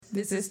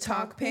This is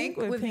Talk Pink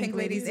with Pink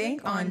Ladies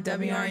Inc. on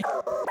WR.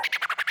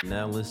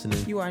 Now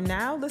listening. You are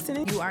now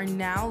listening. You are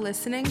now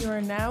listening. You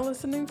are now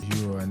listening.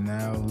 You are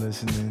now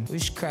listening.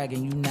 What's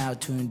cracking? You now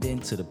tuned in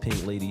To the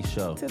Pink Lady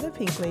Show. To the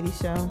Pink Lady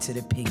Show. to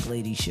the Pink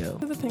Lady Show.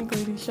 To the Pink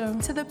Lady Show.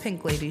 To the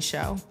Pink Lady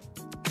Show.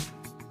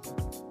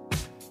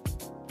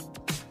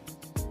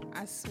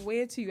 I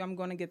swear to you, I'm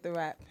gonna get the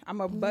rap. I'm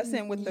gonna bust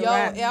in with the Yo,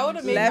 rap. that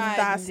would've made left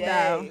my eye day.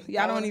 style. Y'all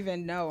That don't would-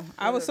 even know.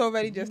 I was so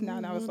ready just now,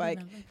 and I was like,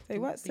 say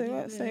what, say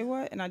what, say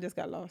what, and I just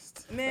got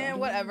lost. Man,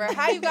 whatever.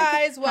 Hi, you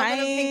guys. Welcome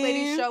to Hi. Pink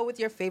Lady Show with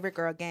your favorite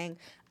girl gang.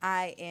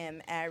 I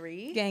am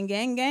Ari. Gang,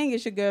 gang, gang.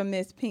 It's your girl,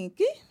 Miss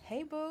Pinky.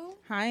 Hey, boo.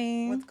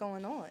 Hi. What's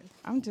going on?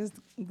 I'm just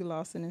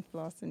glossing and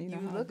flossing. You know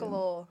You how I look a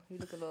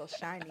do. little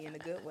shiny in a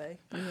good way.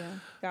 Yeah.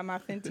 Got my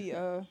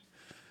Fenty.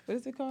 What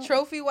is it called?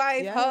 Trophy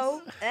wife, Yes.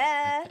 ho.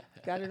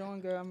 Got it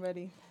on, girl. I'm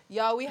ready.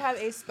 Y'all, we have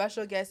a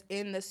special guest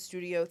in the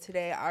studio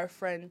today, our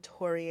friend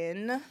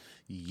Torian.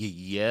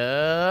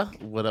 Yeah.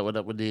 What up, what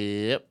up, what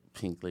up?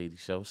 Pink Lady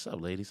Show. What's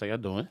up, ladies? How y'all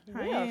doing?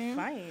 We are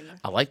fine.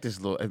 I like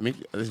this little,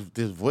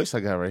 this voice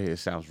I got right here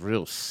sounds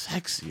real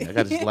sexy. I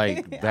got this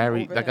like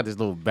Barry, I got this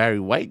little Barry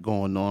White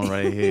going on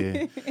right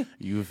here.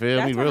 You feel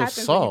That's me? what Real happens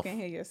when you soft. can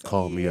hear yourself.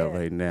 Call me up Yeah.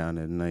 right now and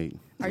at night.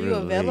 Are you real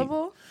late.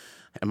 available?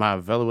 Am I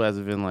available as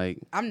if in like,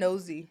 I'm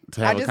nosy.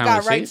 To have I a just got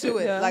right conversation? to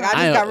it. Yeah. Like, I just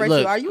I- got right to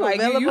look, it. Are you like,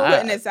 you available?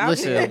 putting this out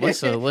there.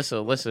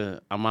 Listen.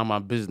 I'm on my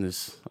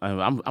business.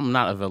 I'm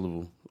not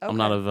available. I'm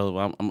not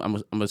available.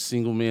 I'm a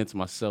single man to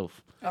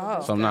myself.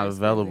 Oh. So I'm not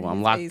available. I'm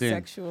He's locked in.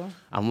 asexual.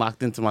 I'm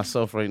locked into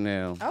myself right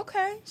now.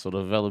 Okay. So the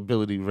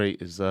availability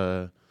rate is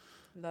Low.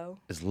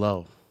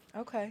 low.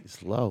 Okay.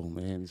 It's low,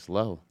 man. It's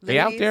low. They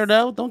out there Ladies.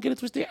 though. Don't get it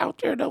twisted. They out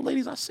there though,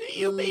 ladies. I see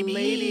you, baby.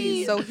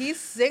 Ladies. So he's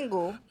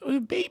single,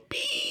 baby.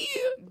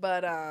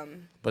 but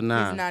But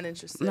nah, he's not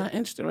interested. I'm not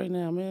interested right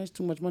now, man. It's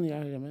too much money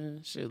out here,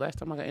 man. Shit. Last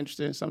time I got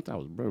interested in something, I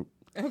was broke.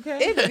 Okay.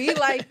 It'd be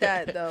like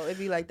that though. It'd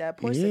be like that.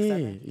 Poor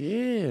 6'7".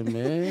 Yeah,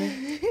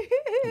 man.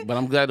 But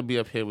I'm glad to be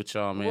up here with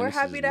y'all, man. We're this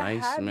happy is to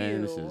nice, have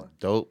man. This you. is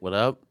dope. What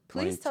up?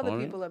 Please tell the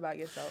Torian. people about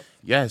yourself.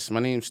 Yes, my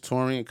name's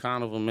Torian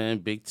Carnival, man.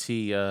 Big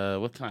T.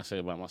 What can I say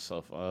about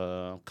myself?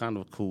 I'm kind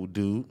of a cool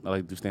dude. I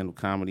like to do stand-up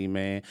comedy,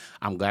 man.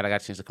 I'm glad I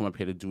got a chance to come up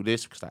here to do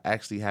this because I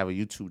actually have a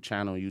YouTube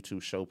channel, a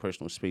YouTube show,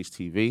 Personal Space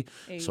TV.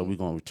 So we're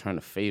going to return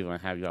the favor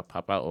and have y'all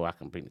pop out, or I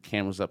can bring the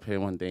cameras up here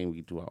one day and we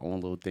can do our own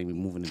little thing. We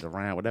moving it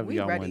around, whatever We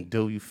y'all want ready. to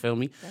do, you feel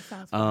me? That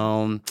sounds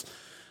fun.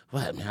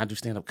 What, man? I do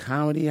stand-up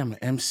comedy. I'm an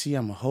MC.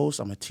 I'm a host.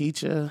 I'm a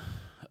teacher.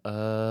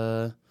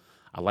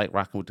 I like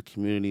rocking with the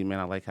community, man.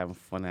 I like having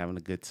fun, having a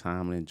good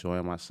time, and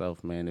enjoying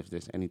myself, man. If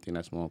there's anything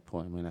that's more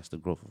important, man, that's the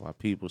growth of our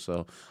people.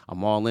 So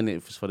I'm all in it.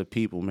 If it's for the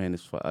people, man,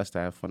 it's for us to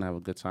have fun, have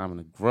a good time, and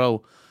to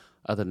grow.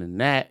 Other than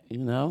that, you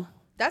know,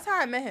 That's how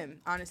I met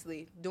him,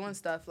 honestly. Doing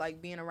stuff like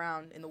being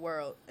around in the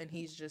world, and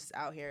he's just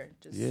out here,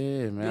 just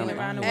yeah, man. Being I'm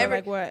around the out world, Every-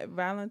 like what?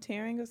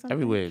 Volunteering or something?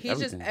 everywhere. he's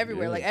just everything,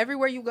 everywhere. yeah. Like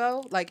everywhere you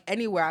go, like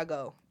anywhere I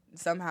go,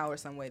 somehow or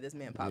some way, this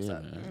man pops Yeah,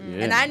 up. man. Mm-hmm.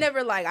 Yeah. And I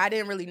never I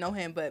didn't really know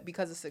him, but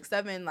because of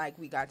 6'7", like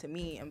we got to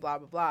meet and blah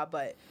blah blah.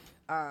 But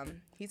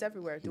he's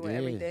everywhere doing Yeah.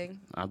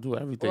 everything, I do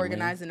everything, man.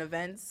 organizing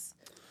events.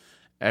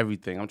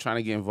 Everything. I'm trying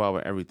to get involved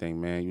with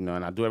everything, man. You know,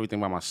 and I do everything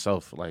by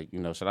myself. Like, you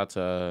know, shout out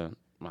to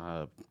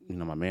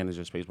my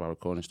manager, Space Bar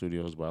Recording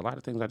Studios. But a lot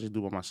of things I just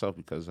do by myself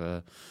because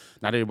not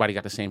everybody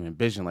got the same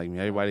ambition like me.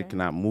 Everybody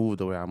cannot move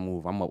the way I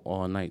move. I'm up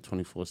all night,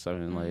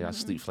 24/7. Like I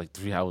sleep for like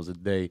 3 hours a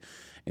day,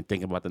 and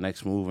thinking about the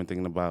next move and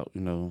thinking about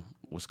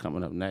what's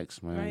coming up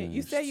next, man. Right. You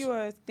It's said you just-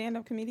 were a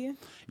stand-up comedian?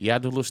 Yeah, I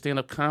do a little stand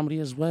up comedy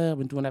as well. I've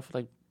been doing that for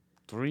like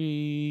 3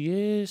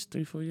 years,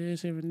 3-4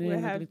 years every day. Where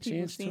when I have get a people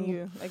chance seen to.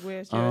 you? Like,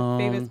 where's your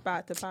favorite Um,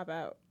 spot to pop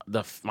out?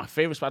 My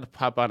favorite spot to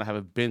pop out I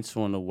haven't been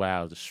to in a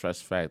while is the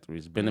Stress Factory.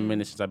 It's been a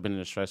minute since I've been in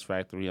the Stress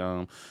Factory.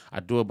 I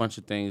do a bunch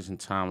of things in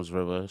Toms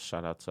River.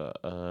 Shout out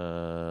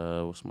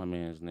to what's my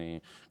man's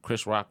name?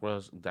 Chris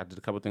Rockwell. I did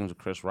a couple things with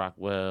Chris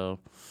Rockwell.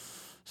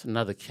 It's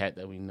another cat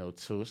that we know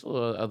too. It's a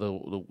little other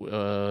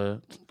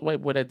the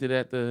white boy that did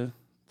at the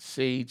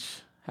Sage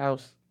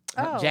House.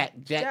 Oh, Jack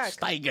Jack.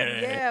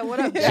 Steiger. Yeah, what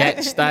up, Jack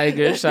Jack?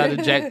 Steiger, shout out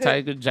to Jack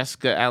Tiger,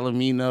 Jessica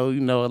Alamino,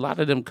 a lot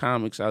of them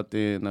comics out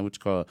there, what you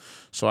call.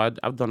 So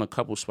I've done a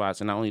couple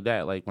spots, and not only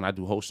that, like when I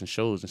do hosting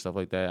shows and stuff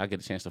like that, I get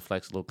a chance to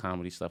flex a little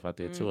comedy stuff out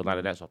there too. A lot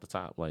of that's off the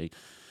top,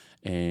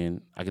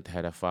 and I get to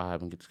have that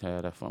vibe and get to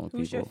have that fun with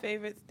Who's your people.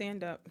 favorite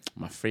stand-up?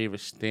 My favorite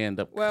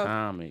stand-up Well,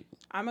 comic,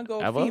 I'm going to go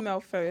Ever? female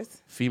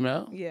first.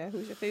 female, Yeah,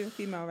 who's your favorite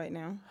female right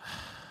now?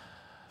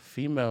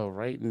 female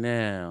right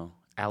now,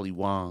 Ali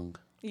Wong.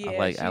 Yeah, I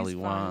like she's Ali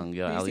fun. Wong.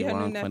 Yo, Did you Ali see her new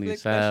Wong, funny Netflix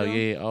as hell. special?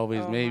 Yeah, always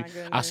Oh, my maybe.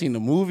 goodness. I seen the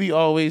movie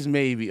Always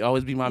Maybe,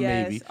 Always Be My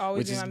Yes, Maybe, Always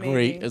which Be is My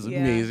great. Maybe. It's Yeah.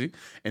 amazing.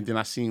 And then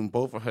I seen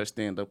both of her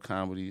stand up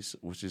comedies,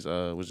 which is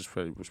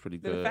pretty The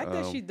good. fact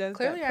that she does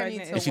Clearly that I need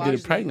pregnant to and she is did watch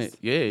it pregnant. these.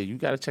 Yeah, you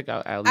gotta check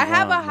out Ali. I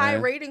have Wong, a high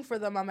man. rating for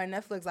them on my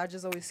Netflix. I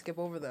just always skip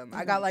over them.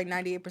 I got like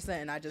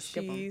 98%, and I just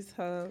skip them. She's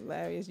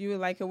hilarious. You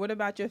would like her. What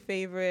about your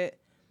favorite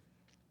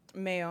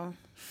male?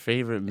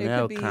 Favorite It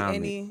male could be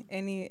comic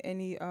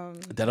any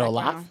that are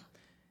alive. background.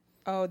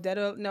 Oh,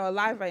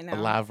 Alive right now.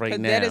 Alive right 'Cause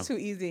now. Dead is too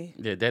easy.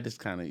 Yeah, that is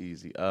kind of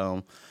easy.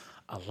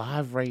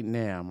 Alive right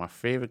now. My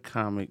favorite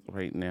comic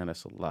right now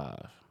that's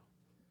alive.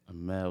 A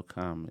male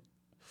comic.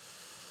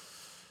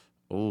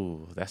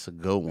 Oh, that's a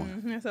good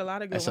one. There's a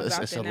lot of good ones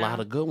out It's there a now. lot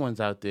of good ones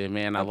out there,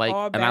 man. Of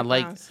all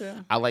backgrounds, too.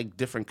 I like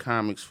different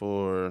comics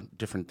for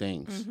different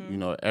things. Mm-hmm. You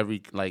know,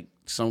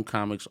 some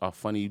comics are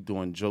funny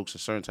doing jokes a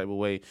certain type of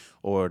way,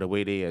 or the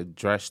way they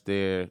address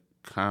their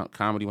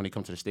comedy when they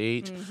come to the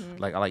stage. Mm-hmm.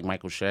 Like I like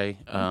Michael Shea.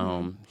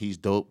 He's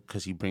dope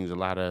because he brings a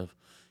lot of.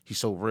 He's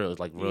so real. It's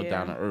like real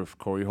down to earth.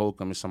 Corey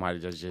Holcomb is somebody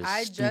that's just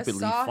I just stupidly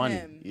saw funny.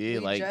 him. Yeah, We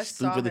like just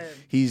saw stupidly. him.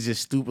 He's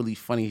just stupidly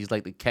funny. He's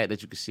like the cat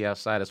that you can see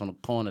outside that's on the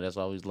corner that's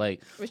always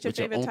like. What's your with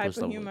favorite uncle type and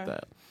stuff of humor?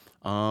 Like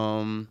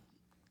that.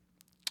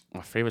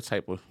 My favorite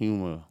type of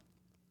humor.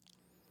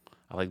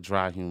 I like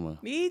dry humor.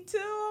 Me too.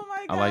 Oh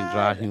my god. I like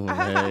dry humor,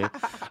 man.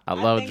 I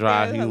love think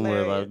dry they're humor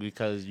hilarious.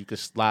 because you could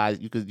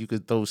slide, you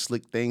could throw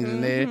slick things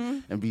in there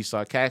and be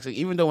sarcastic.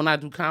 Even though when I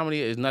do comedy,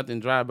 there's nothing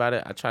dry about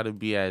it. I try to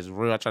be as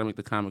real. I try to make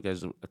the comic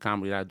as a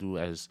comedy that I do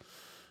as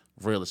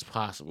real as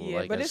possible. Yeah,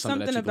 like, but as it's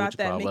something something you can about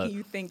that what you call, making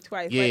you think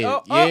twice. yeah,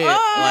 Like, yeah, You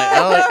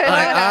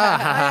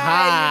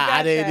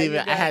I didn't got even.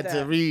 that, I you had got to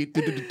that. read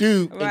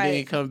and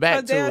then come back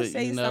to they'll it.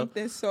 say You know,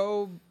 something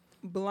so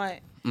blunt,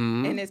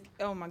 and it's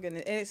oh my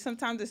goodness. And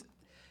sometimes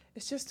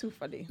it's just too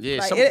funny. Yeah,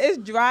 like, it's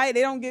dry.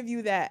 They don't give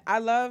you that. I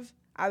love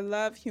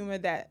humor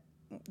that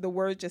the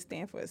word just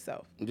stand for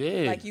itself.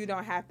 yeah, Like you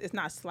don't have. It's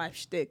not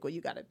slapstick where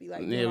you got to be like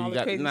doing Yeah, all you the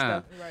got- crazy nah.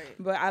 stuff. Right.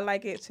 But I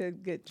like it to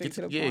get straight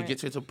to the point. get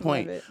to the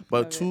point. Love it.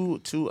 But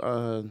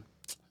Love it.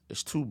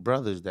 it's two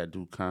brothers that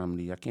do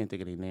comedy. I can't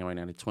think of their name right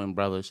now. They're twin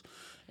brothers,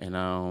 and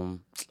oh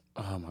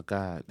my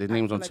god, their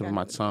names feel on the like tip I of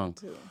my know them tongue.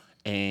 too.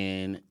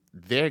 And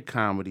their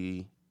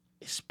comedy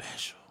is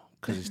special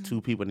because it's two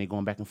people and they're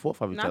going back and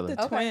forth of each Not other.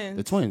 the twins.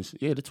 The twins,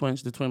 yeah, the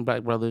twins, the twin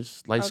black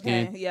brothers, light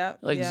skin. Okay. Yep.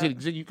 Like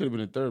yep. Zig, you could have been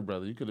a third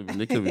brother. They could have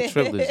been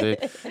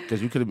triplets,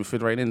 because you could have been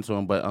fit right into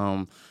them.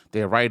 But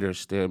they're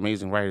writers. They're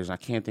amazing writers. I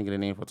can't think of the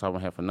name off the top of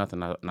my head for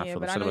nothing. I Yeah, feel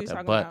but I upset know about you're that.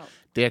 talking But about.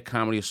 their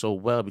comedy is so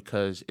well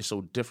because it's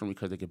so different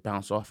because they can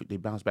bounce off. They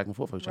bounce back and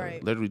forth with each other.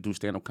 Right. Literally do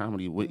stand up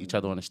comedy with each Mm-hmm.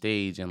 other on the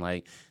stage, and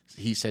like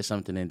he says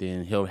something, and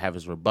then he'll have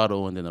his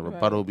rebuttal, and then the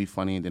rebuttal will be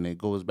funny, and then it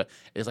goes back.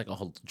 It's like a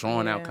whole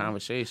drawn out Yeah.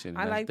 conversation.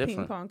 I That's like different.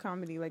 ping pong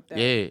comedy like that.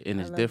 Yeah, and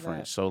I it's love different.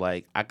 that. So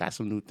like I got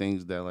some new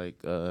things that like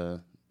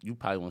you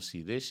probably won't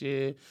see this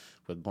year,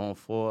 but going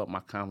forward,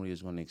 my comedy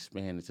is going to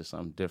expand into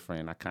something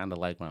different. And I kind of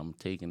like where I'm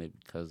taking it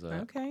because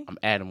Okay. I'm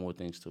adding more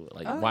things to it.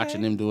 Like Okay.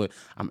 watching them do it,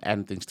 I'm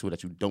adding things to it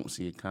that you don't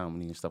see in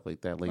comedy and stuff like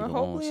that later Well,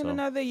 hopefully on. in So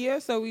another year,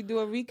 so we do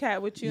a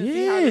recap with you and yeah,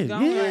 see how it's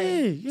going.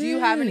 yeah. Do you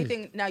have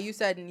anything now? You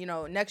said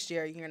next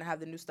year you're gonna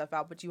have the new stuff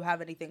out, but do you have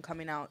anything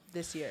coming out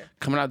this year?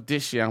 Coming out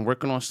this year, I'm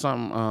working on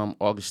something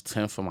August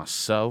 10th for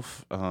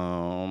myself.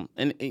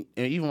 And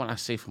even when I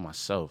say for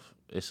myself,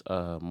 it's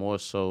more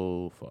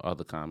so for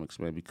other comics,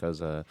 man,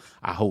 because I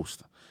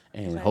host.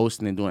 And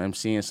hosting and doing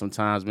MCing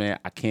sometimes, man,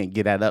 I can't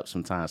get that up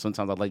sometimes.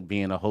 Sometimes I like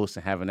being a host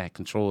and having that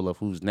control of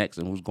who's next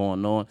and who's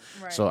going on.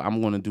 Right. So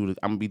I'm gonna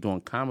be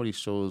doing comedy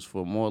shows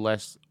for more or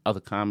less other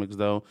comics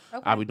though.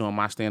 Okay. I'll be doing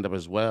my stand up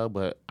as well,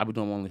 but I'll be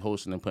doing only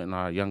hosting and putting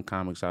our young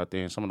comics out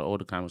there and some of the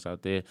older comics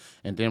out there.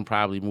 And then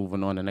probably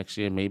moving on to next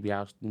year, maybe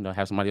I'll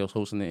have somebody else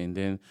hosting it and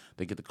then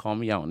they get to call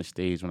me out on the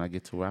stage when I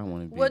get to where I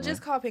want to be. Well, man.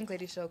 just call Pink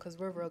Lady Show because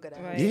we're real good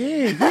at Right.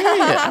 it. Yeah.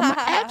 I'm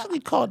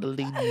actually called the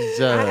ladies.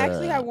 I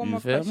actually have one you more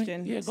feel me?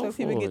 question, Yeah, so go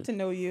people for get it. to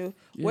know you.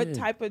 What Yeah.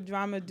 type of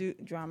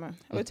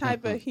What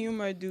type of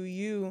humor do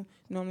you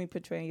normally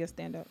portray in your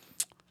stand up?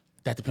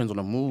 That depends on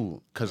the mood.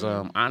 Because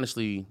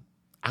honestly,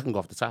 I can go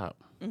off the top.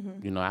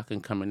 Mm-hmm. I can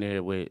come in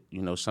there with,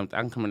 something.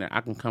 I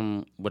can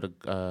come with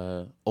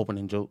a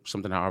opening joke,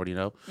 something I already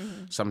know,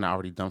 Mm-hmm. something I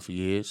already done for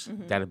years.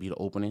 That'll be the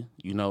opening,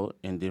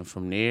 and then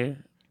from there,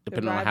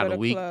 depending on vibe how of the the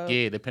week, club.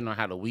 depending on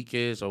how the week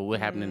is or what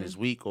happened in this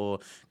week, or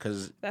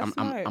because That's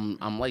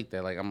I'm like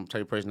that. Like I'm the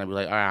type of person that be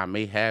like, all right, I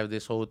may have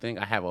this whole thing.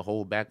 I have a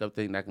whole backup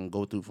thing that I can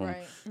go through from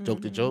Right.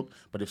 joke to joke.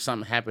 But if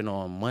something happened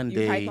on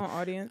Monday, You hike on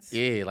audience?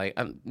 yeah, like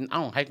I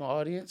don't hike on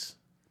audience.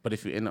 But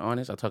if you're in the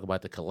audience, I talk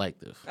about the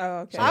collective.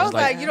 Oh, okay. So I it's was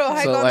like, you don't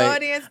hike so on like- the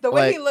audience. The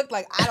way he like- looked,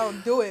 like I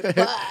don't do it,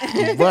 but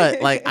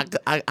But like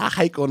I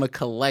hike on the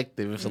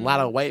collective. There's a lot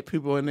Mm. of white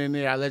people in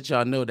there. I let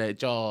y'all know that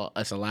it's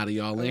a lot of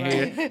y'all in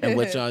here and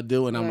what y'all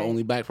do, and I'm the Right.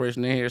 only black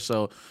person in here.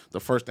 So the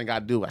first thing I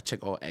do, I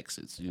check all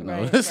exits.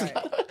 Right,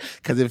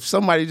 Because if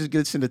somebody just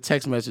gets in the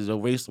text message or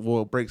race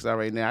war breaks out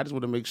right now, I just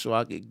want to make sure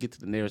I get to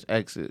the nearest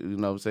exit. You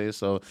know what I'm saying?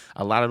 So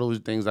a lot of those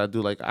things I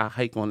do, like I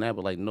hike on that,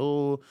 but like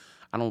no.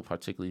 I don't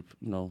particularly,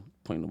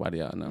 point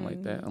nobody out, nothing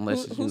like that.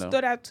 Unless Who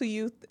stood out to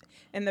you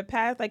in the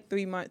past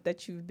 3 months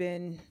that you've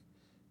been,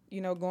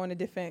 going to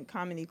different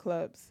comedy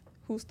clubs?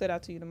 Who stood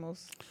out to you the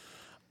most?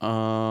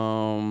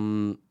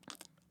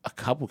 A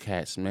couple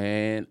cats,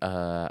 man.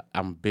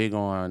 I'm big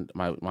on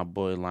my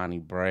boy Lonnie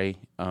Bray.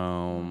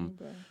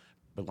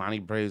 But Lonnie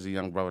Bray is a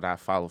young brother that I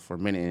followed for a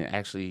minute, and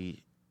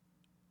actually,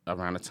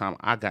 around the time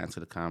I got into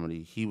the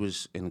comedy, he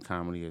was in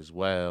comedy as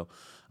well.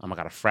 I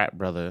got a frat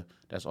brother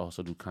that's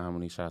also do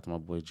comedy. Shout out to my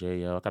boy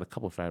Jay. I got a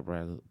couple frat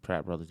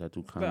brothers that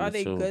do comedy. But are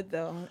they too. good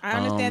though? I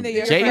understand that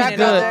you're Jay a is friend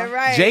good. and all.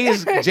 Right. Jay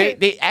is Jay.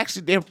 They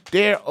actually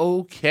they're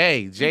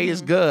okay. Jay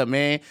is good,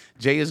 man.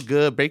 Jay is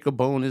good. Baker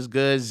Bone is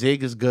good.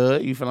 Zig is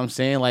good. You feel what I'm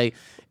saying? Like,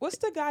 What's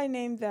the guy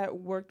named that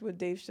worked with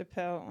Dave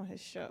Chappelle on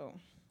his show?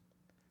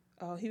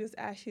 Oh, he was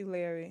Ashley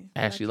Larry.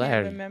 Ashley I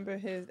Larry. can't remember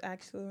his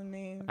actual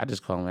name. I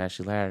just call him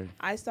Ashley Larry.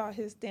 I saw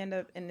his stand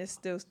up and it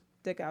still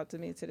stick out to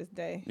me to this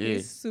day. Yeah.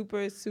 He's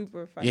super,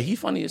 super funny. Yeah, he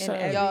funny as in hell.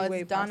 every Yo, way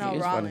it's Donnell possible. He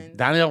is funny. Rollins.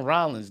 Donnell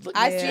Rollins. Look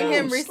I at seen you.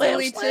 him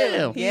recently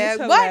Slam. too. Yeah, He's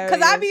what?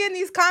 Because I hilarious. be in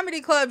these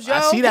comedy clubs, yo.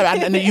 I see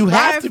that, and you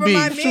have Ryan to for be.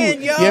 my Shoot.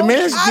 man, yo. Your I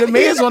man's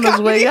be in on the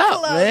his way comedy up,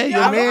 club, man.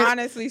 yo. I'm Your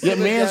honestly your super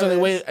man's on the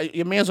jealous. way.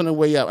 Your man's on the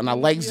way up, and I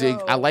like Zig.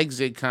 Yo. I like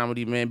Zig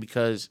comedy, man,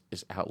 because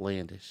it's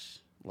outlandish.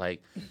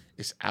 Like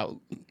it's out.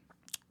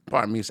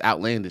 Pardon me, it's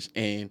outlandish,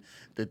 and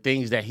the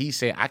things that he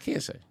said, I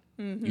can't say.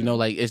 You know,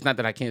 like it's not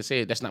that I can't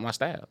say it. That's not my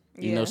style.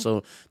 You know, Yeah.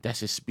 so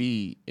that's his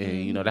speed,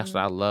 and you know that's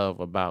what I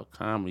love about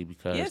comedy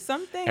because Yeah,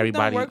 some things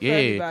everybody, don't work for yeah,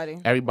 everybody.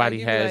 everybody Like,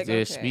 you be has like, their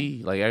okay.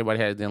 speed. Like everybody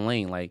has their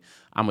lane. Like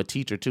I'm a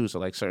teacher too, so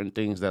like certain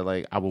things that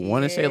like I would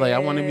want to say, like I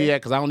want to be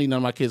at, because I don't need none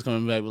of my kids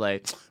coming back and be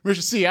like,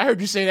 Richard C, I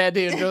heard you say that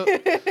damn joke.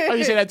 I heard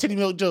you say that titty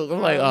milk joke.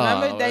 I'm like, oh,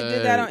 Remember they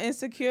did that on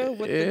Insecure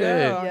with the Yeah.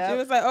 girl. Yep. She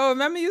was like, "Oh,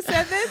 remember you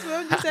said this?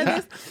 Remember you said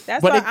this?"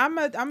 That's But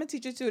why it- I'm a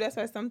teacher too. That's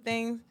why some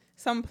things,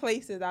 some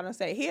places I don't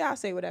say. Here I'll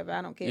say whatever.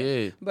 I don't care.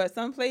 Yeah. But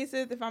some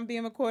places, if I'm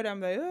being recorded, I'm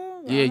like,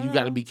 "Oh, I Yeah, don't you got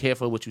to know." be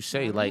careful what you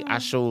say. Like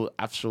I've showed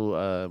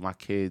my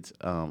kids.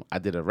 I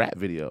did a rap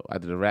video. I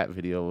did a rap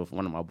video with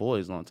one of my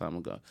boys a long time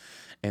ago,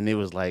 and it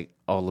was like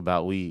all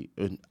about weed.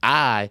 And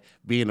I,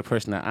 being the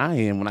person that I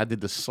am, when I did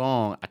the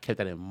song, I kept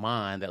that in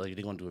mind that like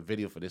they're gonna do a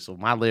video for this. So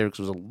my lyrics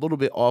was a little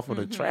bit off of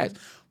the tracks.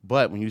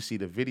 But when you see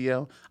the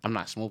video, I'm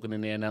not smoking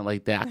in there, nothing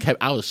like that.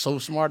 I was so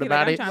smart You're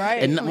about like, it. I'm trying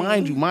to And stay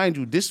clean. mind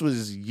you, this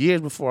was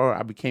years before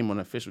I became an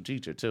official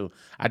teacher too.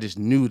 I just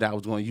knew that I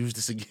was going to use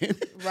this again,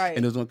 Right.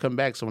 and it was going to come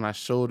back. So when I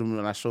showed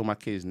my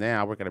kids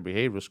now, I work at a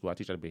behavioral school. I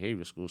teach at a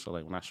behavioral school. So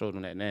like when I showed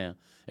them that now,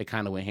 it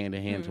kind of went hand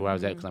in hand to where I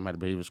was at because I'm at a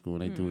behavioral school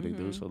and they do what they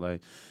do. So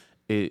like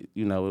it,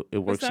 you know, it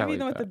But works some out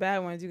even like with the that. bad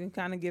ones, you can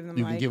kind of give them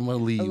You like can give them a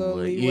little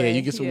leeway. Yeah, leeway.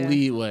 you get some Yeah.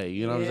 leeway.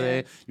 You know what I'm Yeah.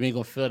 saying? You ain't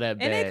gonna feel that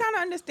bad. And they kind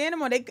of understand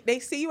them. They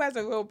see you as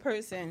a real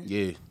person.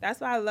 Yeah. That's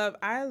why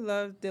I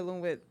love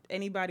dealing with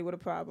anybody with a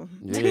problem.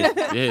 Yeah,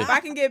 yeah. If I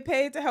can get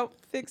paid to help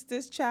fix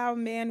this child,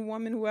 man,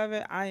 woman,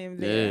 whoever, I am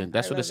there. Yeah,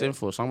 that's I what love it's in it.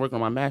 for. So I'm working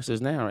on my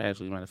master's now,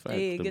 actually, matter of fact,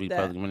 Hey, to get be that.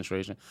 public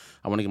administration.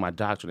 I want to get my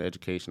doctorate in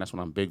education. That's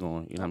what I'm big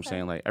on. You know what I'm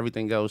saying? Like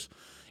everything else,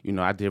 you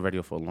know, I did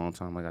radio for a long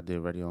time. Like I did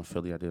radio in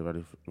Philly, I did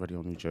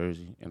radio in New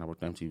Jersey, and I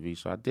worked on MTV.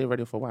 So I did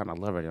radio for a while, and I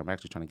love radio. I'm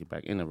actually trying to get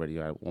back into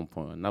radio at one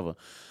point or another.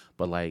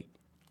 But like,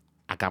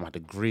 I got my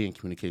degree in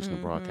communication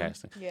and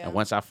broadcasting. Yeah. And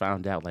once I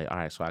found out, like, all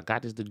right, so I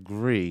got this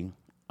degree,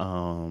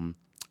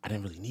 I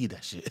didn't really need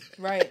that shit.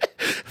 Right.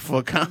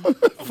 for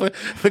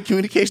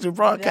communication and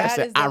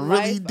broadcasting. is the I life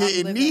really I'm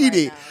didn't living need right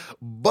it. now.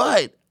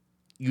 But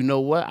you know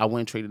what? I went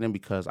and traded in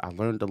because I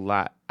learned a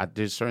lot.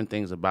 There's certain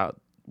things about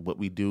what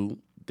we do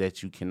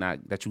that you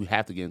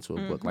have to get into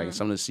a book. Like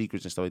some of the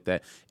secrets and stuff like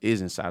that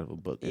is inside of a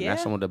book. And that's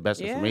Yeah. some of the best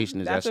Yeah. information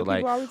is That's that. So what like,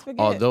 people always forget.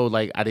 although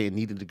like I didn't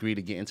need a degree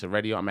to get into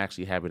radio, I'm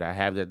actually happy that I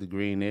have that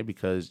degree in there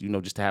because, you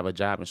know, just to have a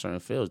job in certain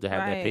fields, to have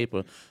that Right.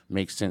 paper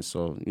makes sense.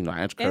 So, you know,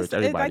 I It's encourage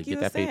everybody like to you get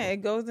were that saying, paper.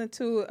 it goes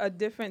into a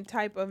different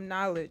type of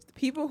knowledge.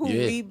 People who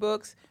Yeah. read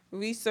books,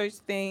 research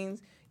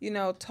things, you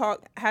know,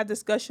 have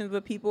discussions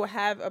with people,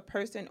 have a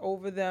person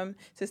over them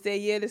to say,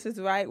 yeah, this is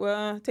right.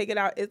 Well, take it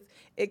out.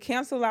 It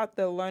cancel out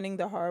the learning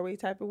the hard way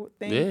type of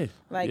thing. Yeah,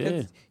 Like 'cause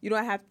yeah. you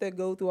don't have to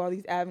go through all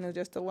these avenues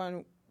just to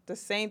learn the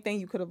same thing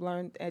you could have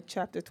learned at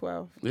chapter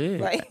 12. Yeah,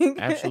 Like,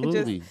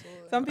 absolutely. just-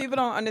 some people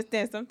don't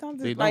understand.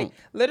 Sometimes They it's like don't.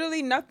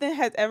 literally nothing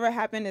has ever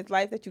happened in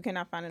life that you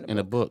cannot find in a book. In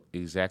a book,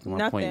 exactly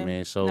my point, Nothing,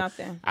 man. So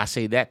nothing. I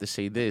say that to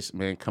say this,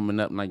 man. Coming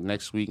up like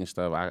next week and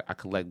stuff, I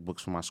collect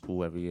books from my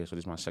school every year. So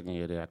this is my second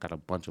year there. I got a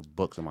bunch of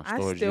books in my I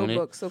storage steal unit.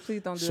 books, so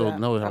please don't do So that.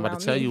 no, what I'm about around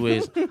to tell me. you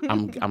is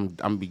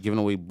I'm be giving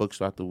away books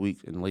throughout the week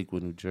in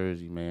Lakewood, New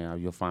Jersey, man.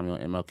 You'll find me on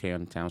MLK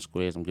on the town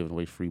squares. I'm giving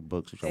away free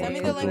books. If y'all Send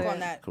wanna me the come link through, on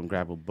that. come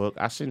grab a book.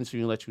 I'll send it to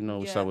you and let you know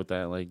what's Yeah. up with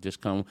that. Like just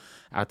come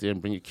out there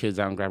and bring your kids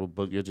out and grab a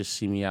book. You'll just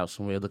see me out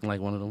somewhere looking like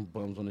one of them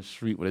bums on the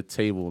street with a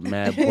table with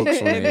mad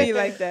books on It it. be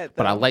like that.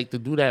 But I though. like to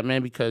do that,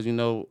 man, because you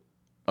know,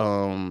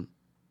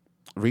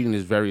 reading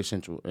is very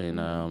essential, and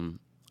I'm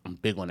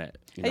big on that.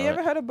 You Have know? you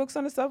ever heard of Books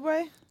on the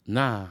Subway?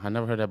 Nah, I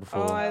never heard that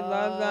before. Oh, I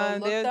love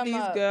them. look There's them these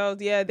up.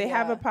 girls. Yeah, they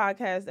have a Yeah.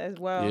 podcast as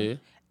well. Yeah.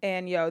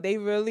 And yo, they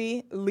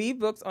really leave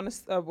books on the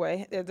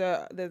subway. There's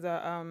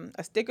a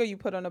sticker you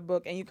put on a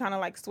book, and you kind of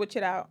like switch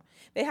it out.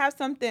 They have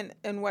something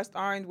in West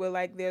Orange where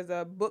like there's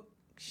a book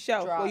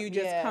shelf Drop, where you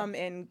just yeah. come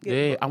and get.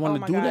 Yeah, book- I want oh to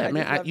my do God, that,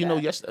 man. just love You know,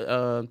 that. yes,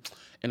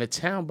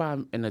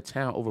 in the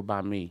town over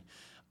by me,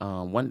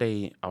 one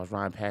day I was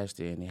riding past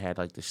there and they had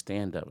like the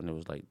stand up and it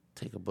was like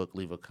take a book,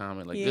 leave a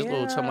comment, like just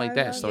little something like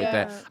that, stuff like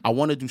Yeah. that. I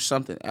want to do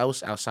something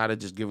else outside of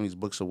just giving these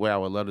books away. I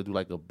would love to do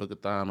like a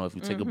bookathon, or if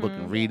you take a book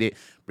and read it,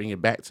 bring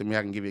it back to me.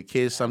 I can give your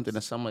kids something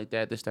or something like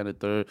that. This, that, and the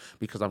third,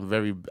 because I'm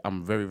very,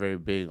 very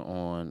big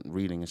on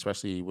reading,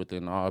 especially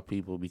within our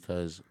people,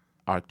 because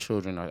our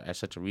children are at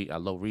such a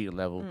low reading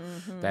level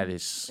that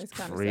is It's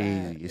kinda crazy.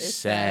 sad. It's It's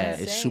sad.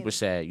 sad. It's super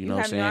sad. You know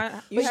what I'm saying?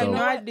 You have So-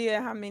 no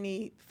idea how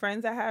many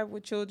friends I have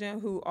with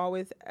children who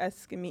always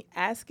asking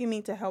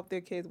me to help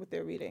their kids with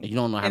their reading. You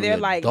don't know how and many they're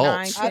like adults.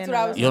 9, 10, That's what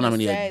I was You don't know how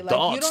gonna many say. Like, you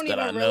adults don't that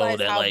I even know realize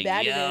that, how like,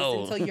 bad it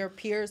yo. is until your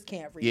peers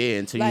can't read. Yeah,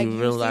 until like, you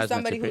realize see that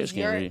somebody your peers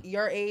who's can't read.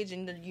 your age,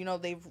 and you know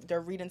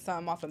they're reading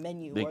something off a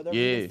menu, They- or they're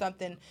yeah. reading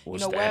something,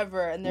 What's you know, that?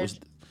 wherever, and they're What's-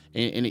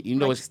 and you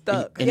know Like it's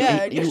stuck. and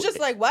yeah, you- you're just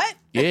like, what?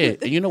 yeah,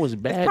 and you know what's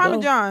bad though?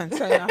 Parmesan.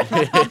 So,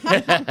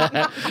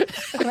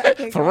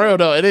 For real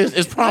though,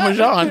 it's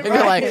Parmesan.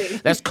 Nigga,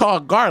 like that's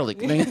called garlic,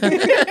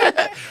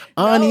 nigga.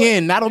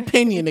 Onion, not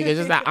opinion, nigga.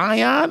 Just that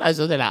ion. I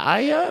said that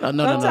ion. Oh,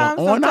 no,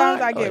 sometimes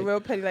no. I get Like, real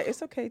petty. Like,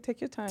 it's okay.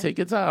 Take your time. Take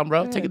your time,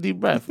 bro. Take a deep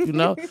breath. You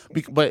know,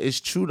 but it's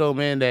true though,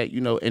 man. That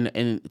you know,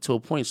 and to a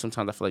point,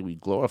 sometimes I feel like we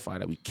glorify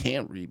that we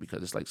can't read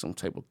because it's like some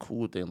type of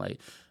cool thing,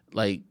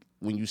 like.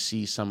 When you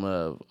see some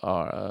of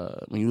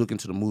our, when you look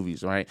into the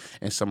movies, right,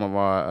 and some of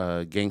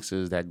our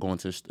gangsters that go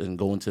into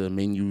the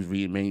menus,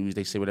 read menus,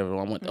 they say whatever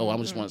I want. Oh, I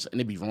just want, and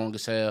they be wrong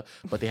as hell,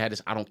 but they had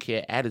this I don't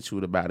care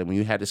attitude about it. When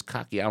you had this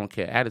cocky I don't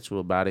care attitude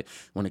about it,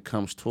 when it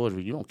comes towards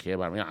you, you don't care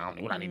about me. I don't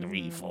know what I need to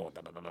read for.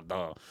 Da, da, da, da,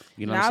 da.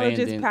 You know what I'm Knowledge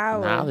saying? is Then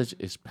power. Knowledge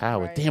is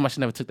power. Right. Damn, I should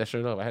never took that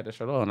shirt off. I had that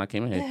shirt on when I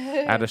came in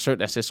here. I had a shirt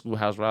that said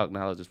Schoolhouse Rock.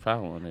 Knowledge is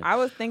power on it. I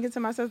was thinking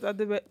to myself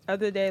the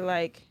other day,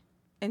 like,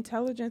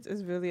 intelligence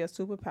is really a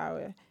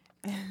superpower.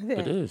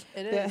 It is.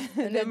 It Then, is.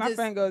 And then it my just-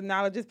 friend goes,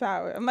 knowledge is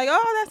power. I'm like,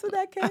 oh, that's where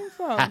that came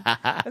from.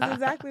 That's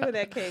exactly where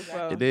that came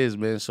from. It is,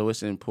 man. So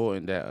it's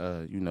important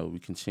that you know, we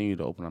continue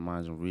to open our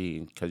minds and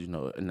read, because you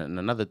know, and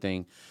another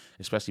thing,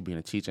 especially being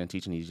a teacher and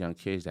teaching these young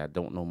kids that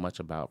don't know much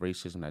about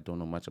racism, that don't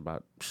know much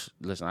about.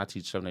 Listen, I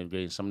teach 7th, 8th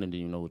grade, and some of them didn't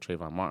even know who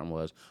Trayvon Martin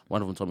was.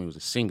 One of them told me he was a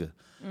singer,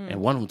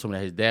 and one of them told me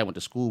that his dad went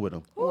to school with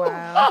him.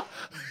 Wow.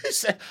 I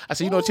said,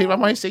 you know, Trayvon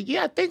Martin. He said,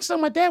 yeah, I think so.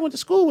 My dad went to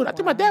school with him. I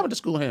think my dad went to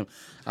school with him.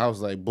 I was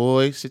like,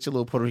 boy, sit your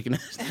little Puerto Rican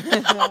ass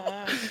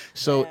down.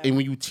 So, and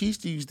when you teach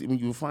these, when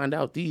you find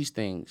out these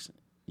things,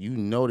 you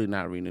know they're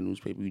not reading the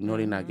newspaper. You know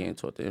they're not getting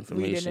taught the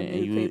information. the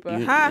And you, newspaper.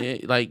 you, Ha! yeah,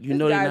 like, you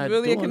know This they're guy's not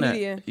really a doing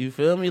comedian. that. You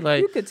feel me?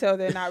 Like, You could tell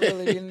they're not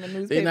really reading the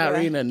newspaper. they're not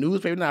reading the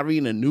newspaper. They're not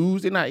reading the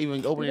news. They're not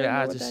even opening They their know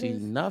eyes what to that see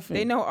is. nothing.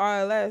 They know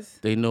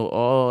RLS. They know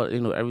all. They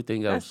know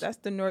everything else. That's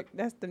the North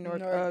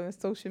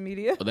North. social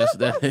media. Oh,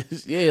 that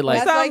is, yeah, When like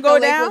That's something like go the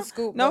down, Lakewood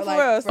Scoop, no, but for like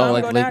real. from- Something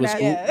like go Lakewood down.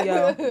 Scoop?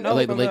 Yo,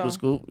 like the for Lakewood real.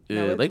 Scoop. Yeah,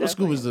 No, it's Lakewood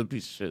Scoop definitely- is a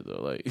piece of shit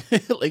though.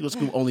 Like Lakewood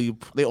Scoop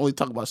they only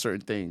talk about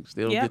certain things.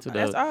 They don't Yeah, get to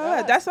that's the.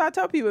 RLS. That's why I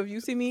tell people, if you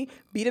see me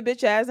beat a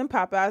bitch ass and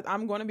pop out,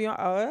 I'm going to be on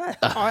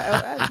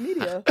RLS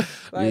media.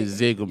 Like,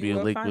 Zig gonna be you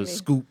in will find Lakewood me.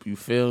 Scoop. You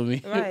feel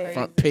me? Right.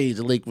 Front page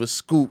of Lakewood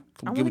Scoop.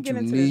 I Come wanna get get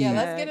what you into need. this. Yeah, Yeah.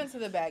 let's get into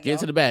the bag. Get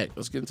into the bag.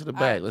 Let's get into the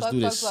bag. Let's plug, do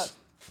plug, this. plug.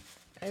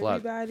 Plug.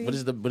 Everybody. What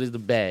is the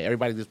bag?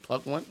 Everybody just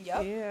pluck one.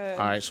 Yep. Yeah.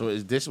 All right. So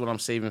is this what I'm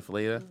saving for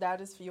later?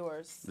 That is for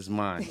yours. This is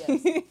mine.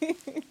 Yes.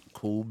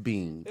 Cool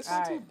beans. It's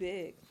not too Alright.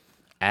 big.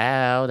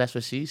 Ow, that's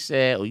what she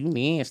said. Oh, you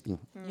nasty.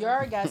 You're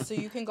our guest, so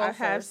you can go I first.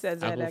 have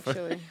said I'll that go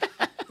first.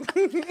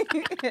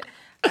 actually.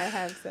 I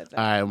have said that.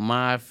 All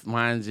right,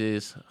 mine's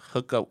is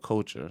hookup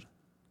culture.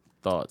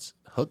 Thoughts.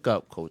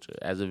 Hookup culture,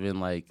 as if in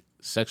like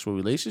sexual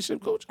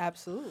relationship culture.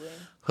 Absolutely.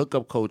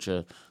 Hookup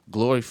culture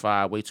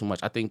glorified way too much.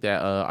 I think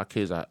that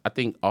I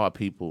think our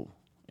people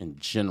in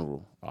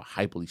general are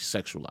hyperly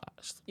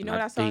sexualized. You know And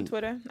what I saw on think-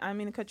 Twitter? I didn't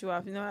mean to cut you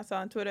off. You know what I saw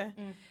on Twitter?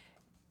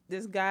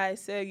 This guy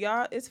said,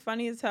 y'all, it's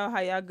funny as hell how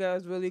y'all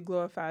girls really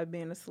glorify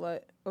being a slut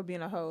or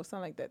being a hoe,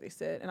 something like that they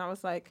said. And I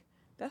was like,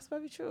 that's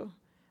very true.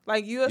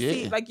 Like you'll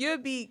see, Yeah. like you'll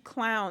be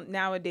clowned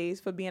nowadays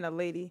for being a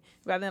lady,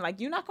 rather than like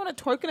you're not gonna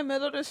twerk in the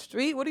middle of the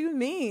street. What do you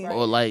mean?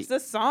 Or like The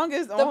song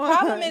is The on.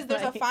 problem is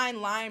there's a Like,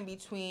 fine line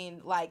between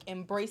like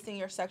embracing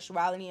your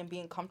sexuality and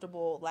being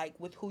comfortable like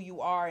with who you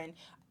are, and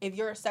if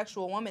you're a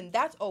sexual woman,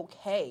 that's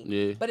okay.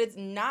 Yeah. But it's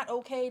not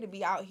okay to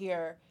be out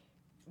here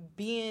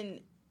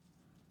being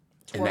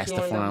And that's the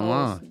twerking, fine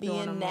line. Doing the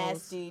being most.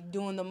 nasty,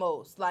 doing the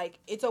most. Like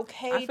it's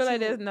okay. I feel like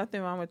to- there's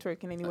nothing wrong with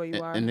twerking anywhere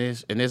you are. and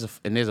there's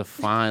a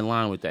fine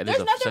line with that. There's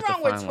nothing such a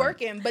wrong with fine line.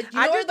 twerking, but you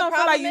I know just what don't the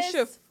feel like problem you is?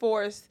 should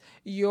force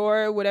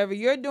your whatever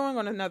you're doing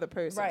on another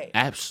person. Right.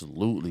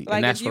 Absolutely, Like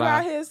and that's if you what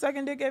out I. here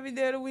sucking dick every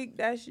day of the week,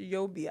 that's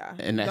your bi.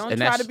 And that's- Don't and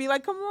try that's- to be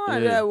like, come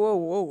on, Yeah.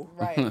 whoa.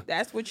 Right.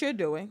 That's what you're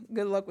doing.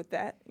 Good luck with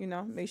that. You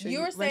know, make sure You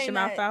you were rinse saying your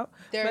mouth that out.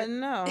 there- But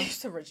no,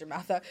 to rinse your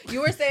mouth out.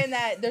 You were saying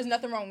that there's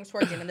nothing wrong with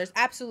twerking, and there's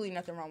absolutely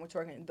nothing wrong with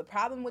twerking. The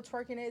problem with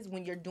twerking is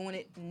when you're doing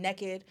it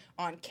naked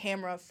on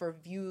camera for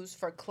views,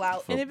 for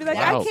clout. and if you're like,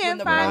 Wow. I can't When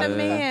the find a problem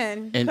man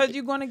And- because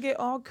you're gonna get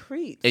all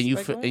creeps. And you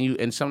Like, fe- what?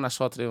 and something I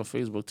saw today on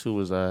Facebook too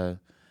was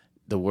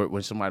the word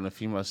when somebody, a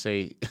female,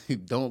 say,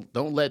 don't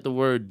let the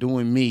word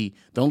doing me,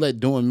 don't let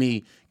doing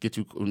me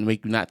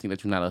make you not think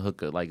that you're not a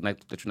hooker, like not,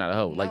 that you're not a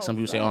hoe. Like some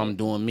people say, oh, I'm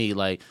doing me.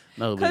 Like,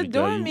 no, Because baby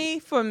girl, doing me,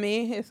 for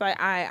me, it's like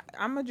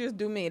I'm going to just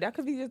do me. That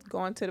could be just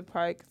going to the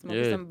park,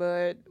 smoking some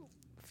bud,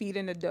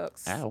 feeding the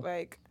ducks. Ow.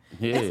 Like,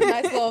 yeah. That's a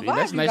nice little vibe.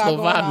 That's a you nice got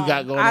little going vibe on. you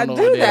got going I on do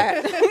over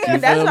there.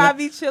 that. That's feel why I me?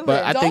 be chilling.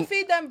 But I Don't think-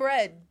 feed them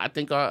bread. I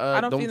think I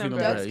don't don't feed feed them them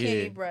bread. bread. Ducks can't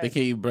Yeah, eat bread. they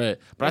can't eat bread.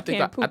 But They I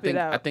can't think poop it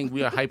out. I think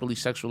we are hyperly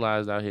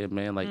sexualized out here,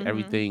 man. Like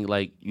everything,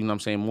 like you know what I'm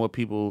saying. More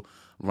people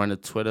run to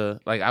Twitter.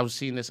 Like I was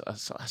seeing this.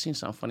 I seen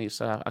something funny.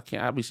 So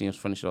I be seeing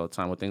funny shit all the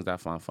time. With things that I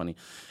find funny,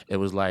 it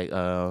was like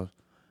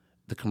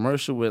the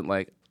commercial with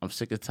like, I'm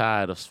sick and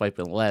tired of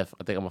swiping left.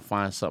 I think I'm gonna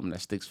find something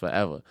that sticks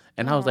forever.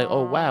 And I was like,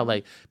 oh wow,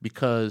 like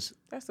because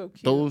That's so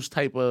cute. those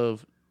type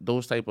of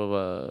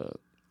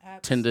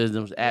Apps. Tinders,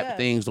 those app Yeah.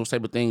 things, those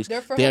type of things.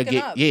 They're for they'll hooking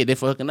up. Yeah, they're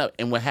for hooking up.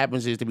 And what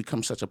happens is they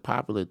become such a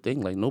popular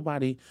thing. Like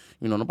nobody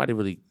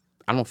really.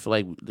 I don't feel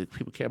like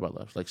people care about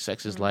love. Like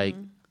sex is like.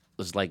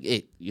 It's like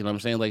it, you know what I'm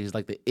saying? Like it's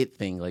like the it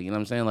thing, like you know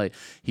what I'm saying? Like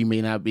he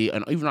may not be,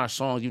 and even our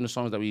songs, even the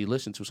songs that we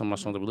listen to, some of our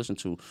songs that we listen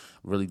to,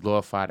 really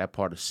glorify that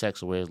part of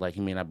sex, where it's like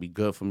he may not be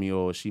good for me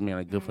or she may not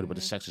be good for me, but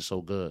the sex is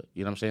so good,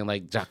 you know what I'm saying?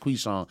 Like Jacquees'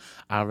 song,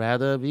 I'd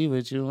rather be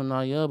with you and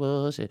all your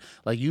bullshit.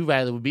 Like you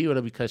rather be with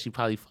her because she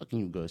probably fucking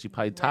you good, she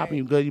probably topping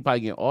you good, you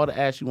probably getting all the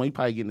ass you want, you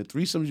probably getting the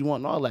threesomes you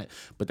want and all that,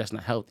 but that's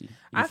not healthy. You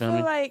I feel feel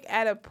me? like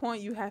at a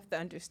point you have to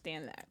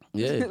understand that.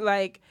 Yeah.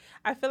 Like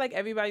I feel like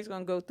everybody's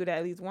gonna go through that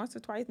at least once or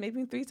twice,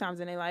 maybe 3 times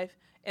in their life,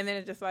 and then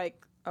it's just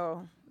like,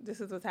 oh, this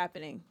is what's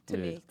happening to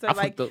Yeah. me. So I've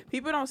like hooked up-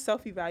 people don't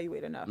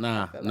self-evaluate enough. I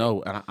Nah, feel like.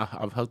 no, and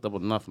I've hooked up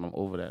enough, and I'm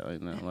over that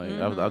right now. Like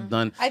I've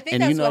done. I think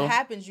and that's you know, what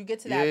happens. You get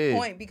to that Yeah.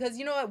 point because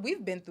you know what?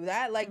 We've been through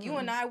that. Like you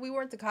and I, we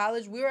went to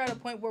college. We were at a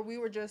point where we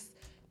were just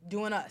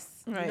doing us.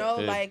 Right. You know,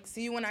 Yeah. like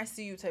see you when I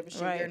see you type of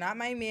shit. Right. You're not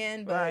my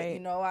man, but Right. you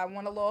know, I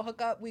want a little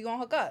hookup. We gonna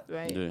hook up.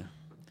 Right. Yeah.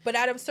 But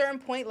at a certain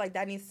point, like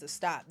that needs to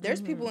stop.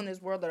 There's people in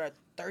this world that are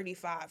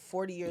 35,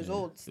 40 years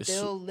old, It's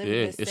still su- living yeah,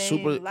 the it's same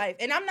super- life.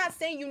 And I'm not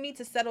saying you need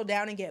to settle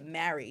down and get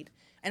married.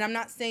 And I'm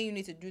not saying you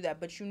need to do that,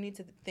 but you need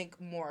to think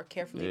more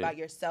carefully Yeah. about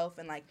yourself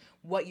and like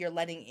what you're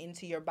letting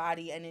into your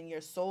body and in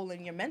your soul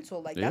and your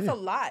mental. Like that's Yeah. a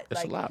lot.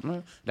 It's like, a lot,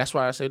 man. That's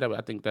why I say that.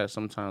 I think that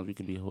sometimes we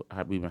can be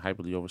we've been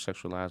hyperly over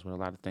sexualized with a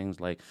lot of things.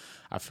 Like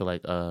I feel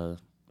like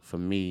for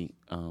me,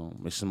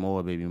 it's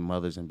more baby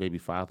mothers and baby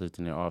fathers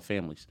than there are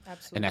families.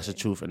 Absolutely. And that's the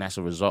truth, and that's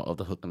a result of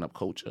the hooking up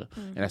culture,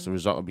 and that's the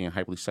result of being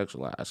hyperly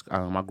sexualized.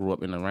 I grew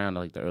up in and around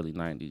like the early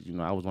 '90s. You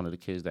know, I was one of the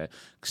kids that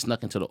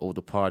snuck into the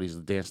older parties,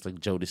 danced like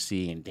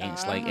Jodeci and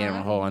danced like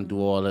Aaron Hall and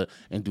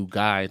do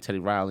Guy and Teddy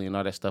Riley and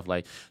all that stuff.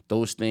 Like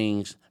those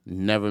things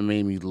never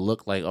made me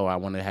look like, oh, I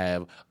want to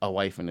have a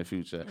wife in the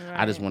future.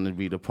 I just wanted to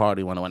be the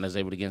party one. When I was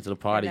able to get into the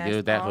party, And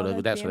give that's that all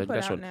for that's that's being what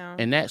that's put what, out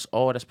now. and that's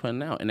all that's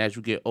putting out. And as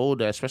you get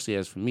older, especially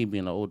as for me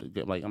being an older,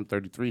 like I'm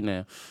 33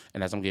 now,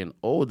 and as I'm getting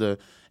older,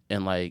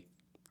 and like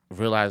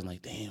realizing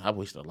like, damn, I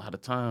wasted a lot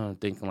of time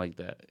thinking like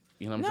that.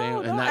 You know what I'm saying? No,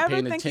 And don't not ever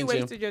paying think attention.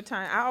 you wasted your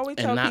time. I always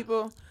and tell not-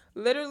 people,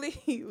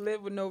 literally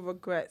live with no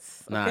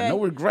regrets. Nah, okay? no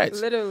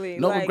regrets. Literally,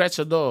 No like, regrets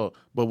at all.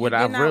 But what you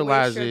did I've not waste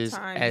realized your is,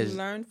 time. as you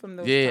learn from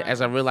those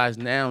as I times. realize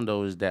now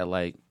though, is that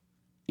like,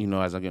 you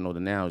know, as I'm getting older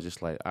now, it's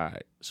just like, all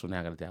right, so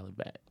now I gotta dial it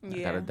back. I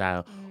Yeah. gotta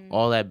dial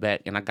all that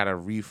back, and I gotta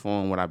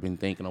reform what I've been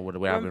thinking or the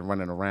way I've been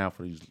running around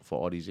for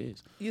all these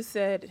years. You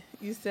said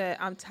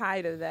I'm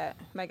tired of that.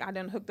 Like I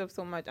done hooked up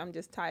so much, I'm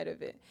just tired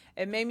of it.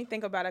 It made me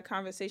think about a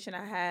conversation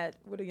I had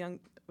with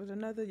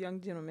another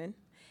young gentleman,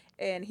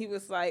 and he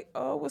was like,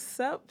 "Oh, what's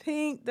up,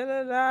 Pink?" Da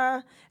da da.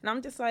 And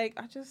I'm just like,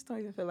 I just don't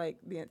even feel like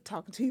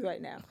talking to you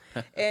right now.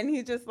 And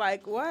he's just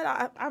like, "What?"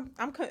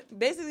 I'm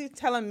basically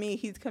telling me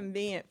he's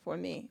convenient for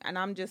me, and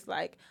I'm just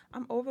like,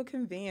 I'm over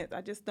convinced.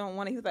 I just don't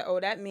want to. He's like, "Oh,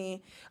 that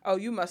mean, oh,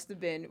 you must have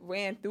been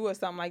ran through or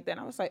something like that." And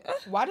I was like,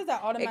 why does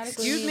that automatically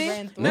Excuse me?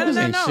 ran through? Niggas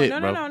ain't shit,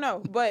 bro. No.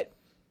 But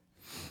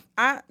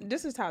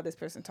this is how this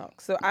person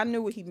talks. So I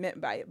knew what he meant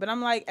by it. But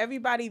I'm like,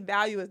 everybody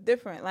value is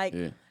different. Like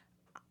Yeah.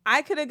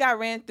 I could have got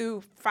ran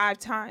through 5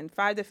 times,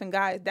 5 different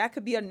guys. That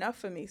could be enough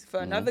for me. For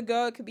another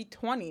girl, it could be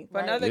 20. For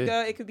Right. another Yeah.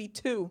 girl, it could be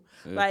 2.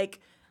 Like,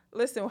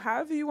 listen,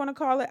 however you want to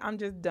call it, I'm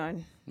just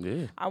done.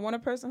 Yeah. I want a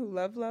person who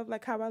love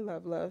like how I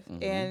love,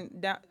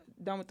 and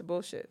done with the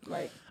bullshit.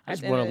 Like I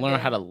just want to learn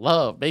how to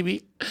love,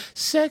 baby.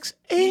 Sex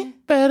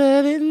ain't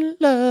better than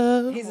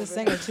love. He's a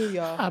singer too,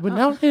 y'all. I've been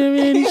out here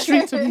in these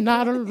streets and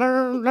now to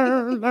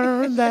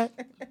learn that.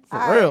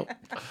 For real.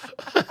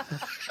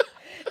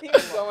 He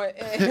was going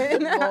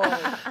in.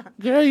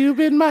 Girl, you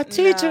been my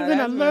teacher Nah, and I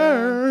that's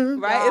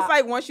learned. Right? It's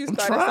like once you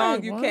start a trying,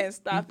 song, you man. can't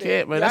stop You it.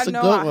 can't, man. Y'all That's a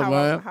know good one, how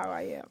man. how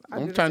I am. I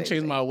do I'm the trying to same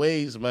change thing. my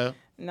ways, man.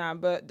 Nah,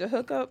 but the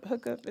hookup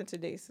in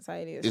today's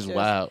society is It's just,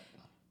 wild.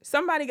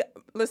 Somebody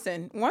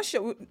listen. Once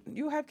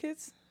you have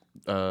kids,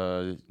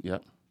 Yeah.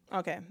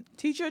 Okay.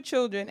 Teach your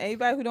children,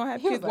 anybody who don't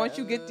have kids, once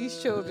you get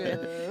these children,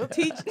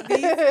 teach these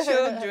Yep.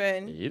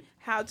 children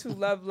how to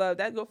love.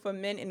 That go for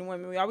men and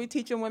women. We always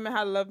teaching women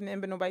how to love men,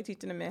 but nobody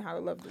teaching the men how to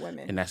love the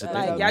women. And that's the thing.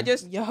 Like, y'all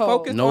just Yo.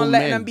 focus No on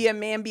letting men. them be a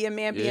man, be a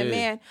man, be a Yeah.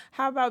 man.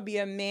 How about be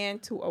a man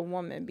to a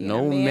woman? Be No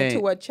a man man.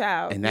 to a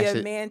child. And Be that's a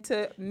it. man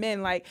to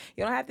men. Like,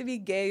 you don't have to be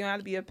gay. You don't have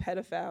to be a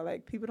pedophile.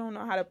 Like, people don't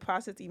know how to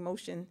process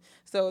emotion,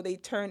 so they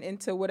turn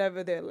into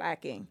whatever they're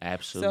lacking.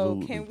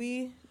 Absolutely. So can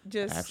we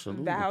just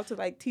Absolutely. vow to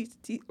like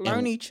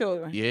learn these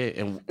children? Yeah,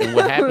 and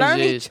what happens Learn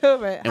is, these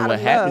children and how what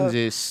to happens love.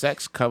 is,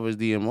 sex covers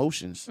the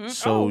emotions.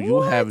 So Oh,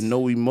 you have what?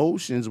 no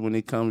emotions when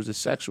it comes to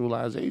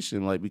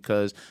sexualization, like,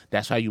 because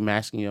that's how you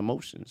masking your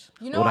emotions.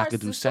 You know what I our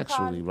could do sister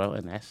sexually, pod? bro,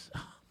 and that's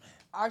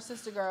Our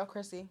sister girl,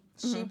 Chrissy,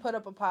 she put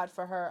up a poll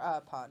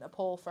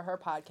for her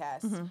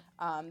podcast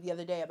the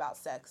other day about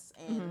sex.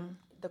 And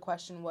the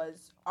question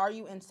was, are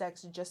you in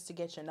sex just to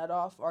get your nut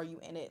off? Or are you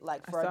in it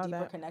like for I a saw deeper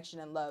that. connection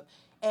and love?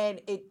 And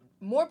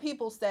more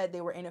people said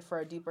they were in it for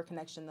a deeper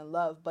connection than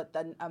love. But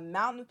the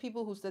amount of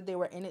people who said they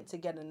were in it to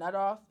get a nut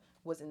off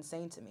was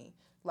insane to me.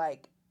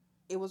 Like,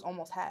 it was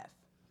almost half.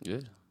 yeah.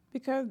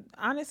 Because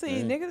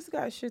honestly, niggas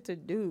got shit to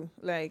do.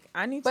 Like,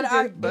 I need But to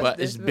I- just bust But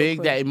this it's real big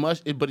quick. that it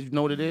must. But you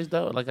know what it is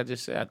though? Like I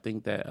just said, I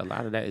think that a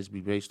lot of that is be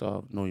based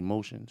off no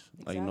emotions,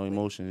 like no Exactly.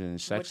 emotions, and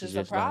sex Which is is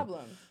the just like,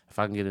 problem. if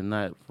I can get a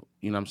nut,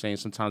 you know what I'm saying?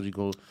 Sometimes you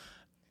go,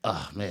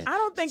 oh man. I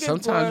don't think it's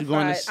Sometimes you go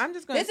in glorified. this- I'm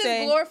just gonna This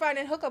say. is glorified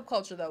in hookup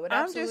culture, though. It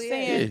I'm just absolutely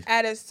saying, is.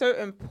 at a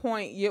certain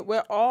point,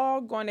 we're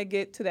all going to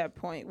get to that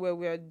point where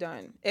we're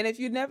done. And if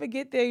you never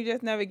get there, you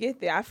just never get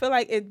there. I feel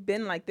like it's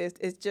been like this.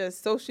 It's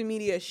just social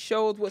media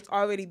shows what's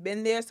already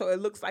been there, so it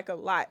looks like a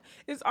lot.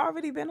 It's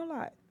already been a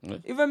lot. Yeah.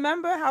 You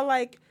remember how,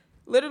 like,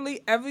 literally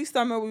every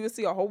summer we would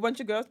see a whole bunch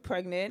of girls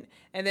pregnant,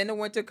 and then the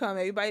winter come,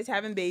 everybody's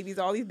having babies,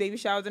 all these baby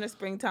showers in the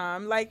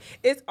springtime. Like,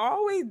 it's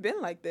always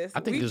been like this. I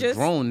think We it's just,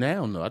 grown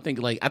now, though. I think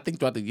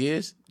throughout the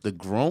years, the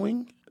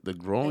growing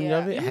Yeah.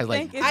 of it You has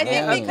like. think it's I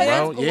think grown, because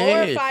bro? it's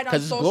glorified on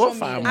because it's social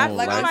glorified media. I more. feel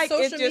Like, like, on it's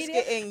social just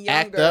media, getting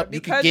Act younger. up, you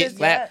because can get it's-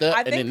 slapped up, I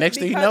and then think next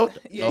thing you because-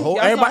 know, Yeah, the whole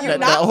y'all saw everybody, you the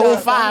knocked whole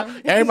up.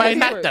 five, everybody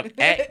That's knocked up, word.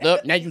 act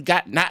up. Now you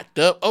got knocked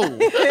up. Oh,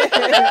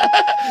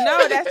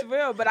 No, that's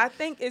real. But I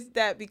think it's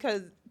that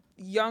because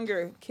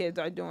younger kids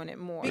are doing it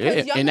more. Because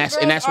Yeah, younger and that's-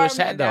 girls and that's where are, it's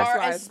at, though. are That's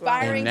why it's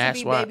aspiring And to that's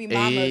be why- baby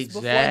mamas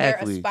before they're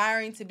exactly.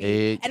 aspiring to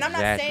be. And I'm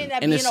not saying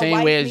that In the being a same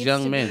wife way as needs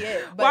young to men. be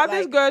it. But While like,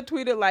 this girl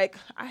tweeted like,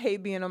 "I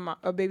hate being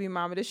a baby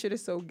mama. This shit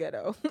is so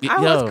ghetto." Y-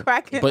 I yo, was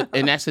cracking. But up.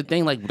 and that's the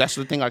thing, like that's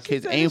the thing our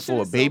kids said aim this shit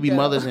for, is so baby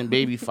ghetto. mothers and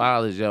baby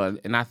fathers, yo.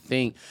 And I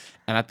think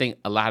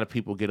a lot of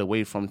people get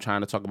away from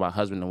trying to talk about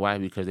husband and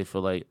wife because they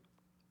feel like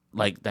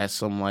that's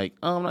some like,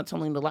 oh, I'm not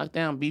telling you to lock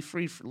down, be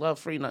free, love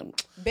free. Not,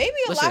 baby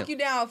will Listen. lock you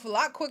down for a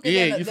lot quicker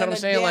Yeah, than, you feel than what I'm a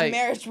saying? damn Like,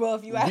 marriage will,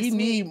 if you ask we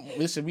me.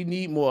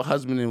 need more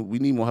husband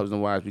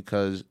and wives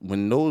because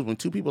when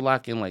two people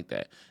lock in like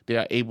that, they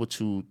are able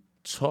to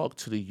talk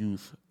to the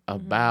youth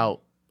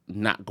about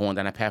not going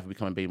down that path of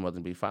becoming baby mothers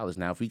and baby fathers.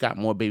 Now, if we got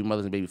more baby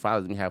mothers and baby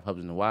fathers than we have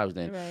husbands and wives,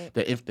 then Right.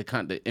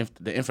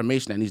 the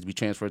information that needs to be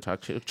transferred to our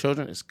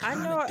children is I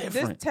kind know of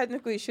different. this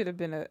technically should have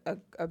been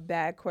a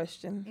bad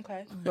question.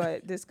 Okay.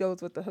 But this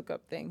goes with the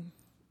hookup thing,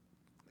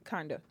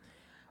 kind of.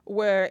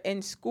 Where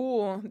in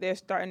school they're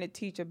starting to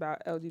teach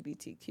about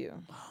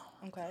LGBTQ.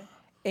 Okay.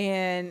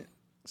 And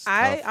It's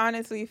I tough.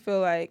 honestly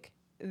feel like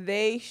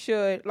they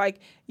should, like,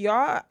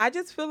 y'all, I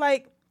just feel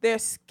like they're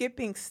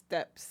skipping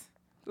steps.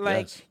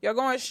 Like, Yes. you're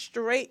going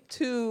straight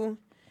to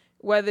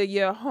whether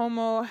you're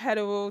homo,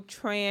 hetero,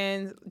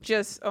 trans,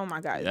 just, oh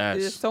my God. Yes.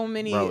 There's so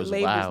many Bro, it's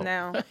labels wild.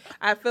 now.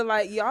 I feel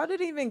like y'all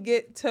didn't even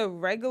get to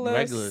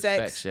regular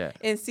sex yeah.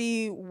 and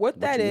see what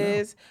that you know.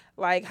 is,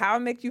 like how it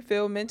makes you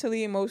feel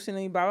mentally,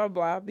 emotionally, blah, blah,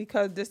 blah,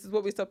 because this is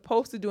what we're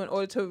supposed to do in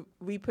order to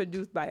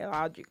reproduce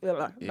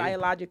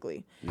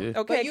biologically. Yeah.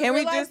 Okay, But you can we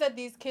realize just... that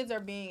these kids are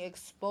being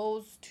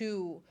exposed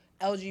to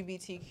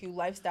LGBTQ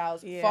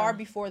lifestyles Yeah. far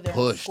before they're in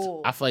Pushed.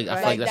 school. I feel like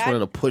Right. that's that- one of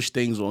the push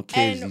things on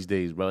kids And- these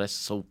days, bro. That's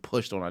so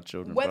pushed on our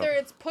children. Whether bro.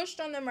 it's pushed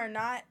on them or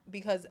not,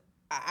 because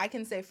I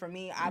can say for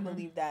me, I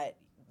believe that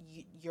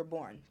you're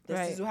born. This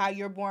Right. is how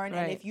you're born,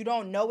 and Right. if you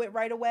don't know it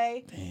right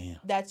away, Damn.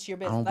 that's your I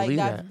business. don't Like believe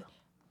that's, that.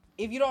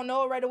 if you don't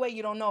know it right away,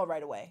 you don't know it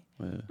right away.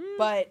 Yeah.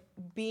 But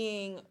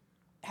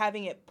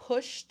having it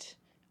pushed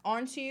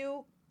onto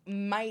you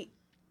might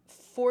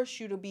force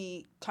you to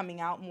be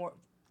coming out more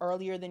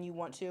earlier than you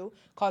want to,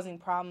 causing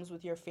problems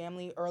with your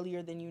family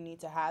earlier than you need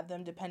to have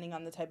them, depending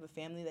on the type of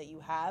family that you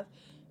have.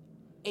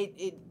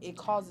 It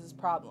causes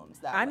problems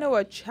that I way. know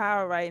a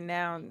child right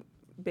now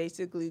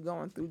basically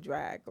going through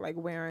drag, like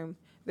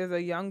there's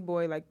a young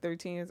boy like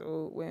 13 years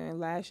old wearing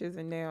lashes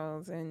and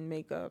nails and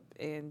makeup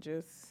and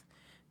just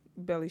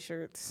belly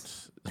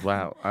shirts.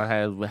 Wow. I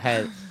had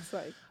It's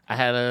like, I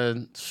had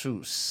a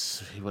shoot.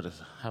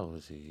 How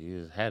was he?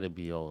 He had to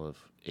be all of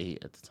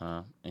 8 at the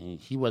time, and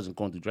he wasn't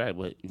going through drag,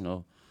 but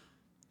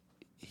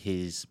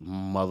his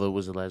mother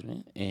was a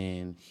lesbian,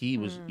 and he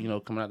was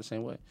coming out the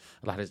same way.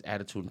 A lot of his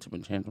attitude and temper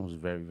tantrum was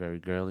very, very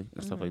girly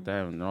and stuff like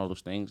that, and all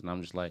those things. And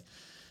I'm just like,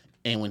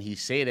 And when he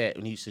say that,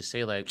 when he used to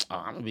say like, "Oh,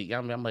 I'm gonna be,"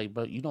 I'm like,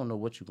 "But you don't know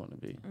what you're gonna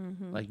be.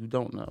 Like you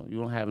don't know. You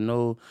don't have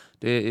no.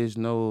 There is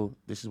no.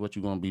 This is what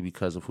you're gonna be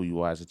because of who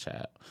you are as a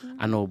child."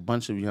 I know a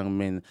bunch of young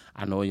men.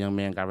 I know a young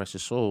man, God rest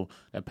his soul,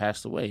 that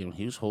passed away, and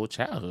he was whole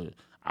childhood.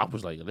 I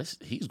was like,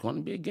 he's going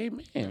to be a gay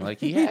man.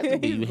 Like he had to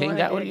be. You hang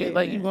out with him,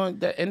 like you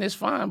going, and it's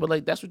fine. But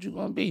like that's what you're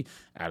gonna be.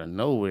 Out of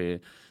nowhere,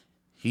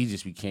 he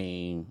just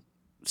became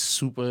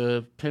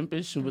super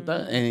pimpish, super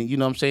that, and you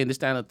know what I'm saying, this,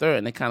 that, and the third,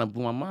 and it kind of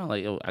blew my mind.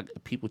 Like,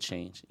 people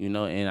change, you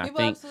know, and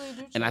People absolutely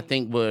do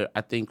change.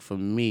 I think for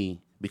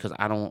me, because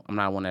I'm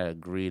not one that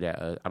agree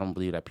that I don't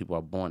believe that people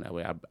are born that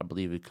way. I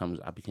believe it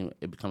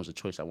becomes a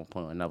choice at one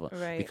point or another.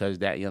 Right. Because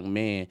that young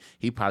man,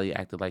 he probably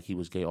acted like he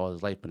was gay all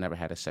his life, but never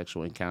had a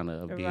sexual encounter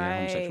of being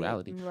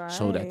homosexuality. Right.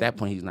 So at that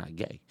point, he's not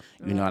gay.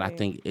 You know, and I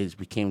think it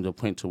became the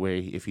point to where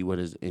if he would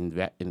have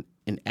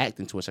enact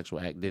into a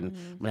sexual act, then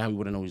now we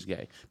wouldn't know he's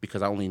gay.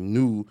 Because I only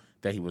knew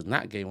that he was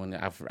not gay when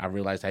I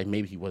realized that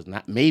maybe he was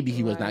not gay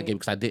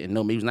because I didn't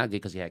know. Maybe he was not gay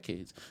because he had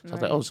kids. So I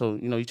was like, oh, so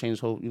you know, you changed his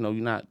whole. You know,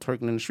 you're not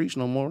twerking in the streets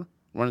no more.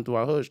 Running through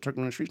our hoods, twerking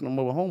in the streets no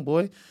more with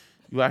homeboy.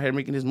 You out here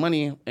making this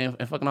money and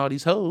fucking all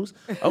these hoes.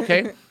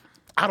 Okay.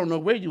 I don't know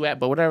where you at,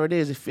 but whatever it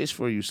is, it fits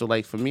for you. So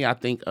like for me, I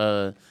think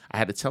I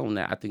had to tell him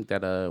that. I think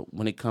that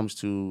when it comes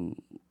to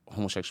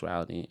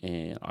homosexuality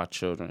and our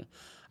children,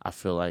 I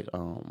feel like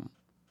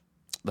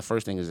the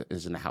first thing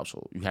is in the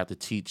household. You have to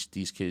teach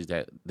these kids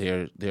that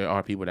there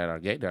are people that are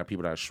gay, there are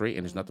people that are straight,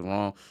 and there's nothing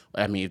wrong.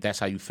 I mean, if that's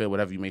how you feel,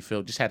 whatever you may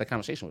feel, just have a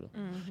conversation with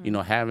them. You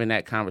know, having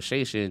that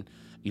conversation,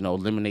 you know,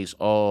 eliminates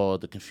all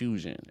the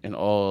confusion and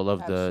all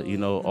of the, you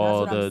know,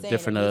 all the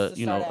different,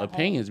 you know,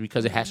 opinions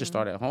because it has to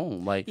start at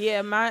home. Like,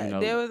 yeah,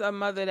 there was a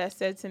mother that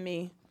said to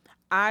me,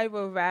 I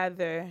would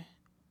rather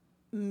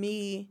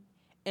me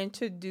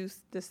introduce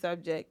the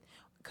subject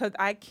because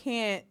I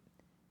can't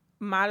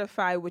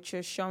modify what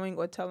you're showing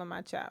or telling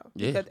my child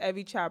because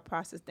every child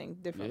processes things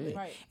differently.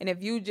 Right. And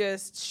if you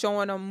just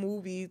showing them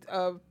movies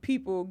of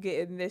people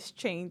getting this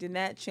change and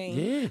that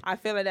change, I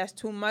feel like that's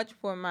too much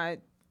for my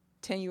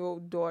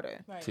 10-year-old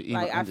daughter. Right.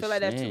 Like I feel like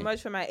that's too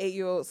much for my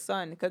 8-year-old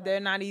son because they're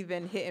not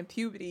even hitting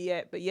puberty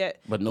yet,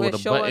 but we're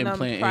showing them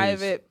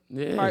private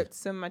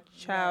parts of my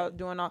child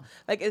doing all.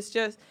 Like it's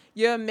just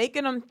you're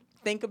making them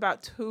think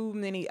about too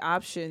many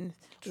options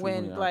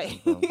when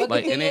like. But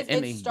the thing is,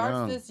 it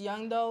starts this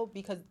young though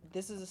because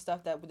this is the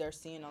stuff that they're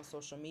seeing on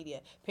social media.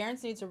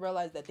 Parents need to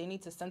realize that they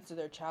need to censor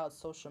their child's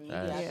social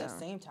media at the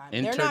same time.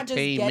 They're not just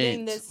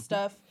getting this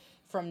stuff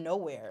from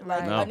nowhere.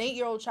 Like an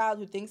 8-year-old child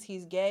who thinks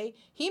he's gay,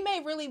 he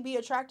may really be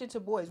attracted to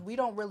boys. We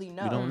don't really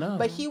know. We don't know.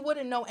 But he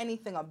wouldn't know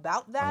anything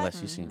about that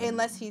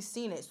unless he's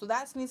seen it. So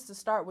that needs to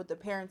start with the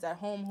parents at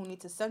home who need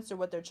to censor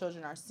what their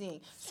children are seeing.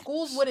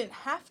 Schools wouldn't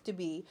have to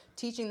be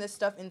teaching this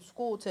stuff in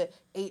school to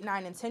 8,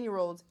 9, and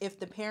 10-year-olds if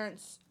the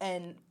parents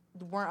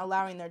weren't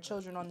allowing their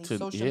children on these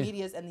social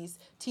medias and these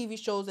TV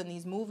shows and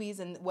these movies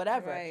and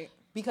whatever. Right.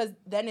 Because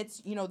then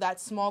it's, you know, that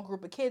small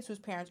group of kids whose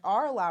parents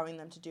are allowing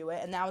them to do it,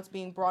 and now it's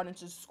being brought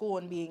into school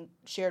and being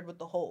shared with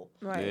the whole.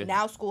 Right. Yeah.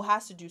 Now school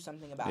has to do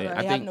something about it.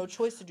 They have no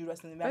choice to do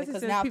something about it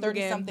because now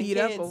 30-something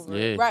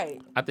kids.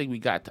 Right. I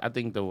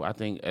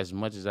think as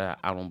much as I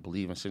don't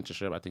believe in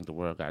censorship, I think the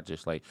world got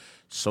just like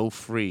so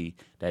free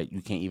that you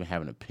can't even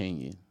have an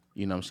opinion.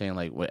 You know what I'm saying?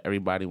 Like, what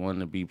everybody wanting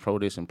to be pro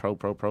this and pro.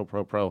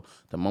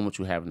 The moment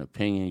you have an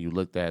opinion, you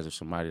looked at as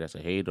somebody that's a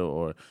hater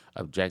or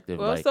objective.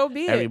 Well, like, so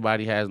be it.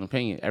 Everybody has an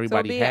opinion.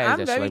 Everybody has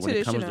that. So, like, when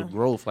it comes to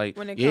growth, like,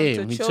 me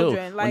too.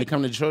 Like, when it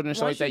comes to children and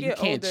stuff like that, you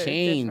can't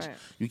change.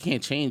 You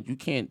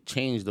can't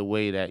change the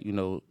way that, you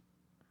know,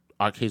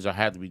 our kids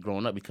have to be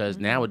growing up because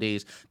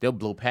nowadays they'll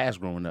blow past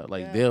growing up.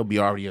 Like they'll be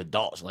already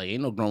adults. Like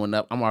ain't no growing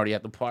up. I'm already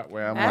at the part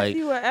where I'm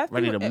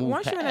ready to move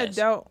once past. You're an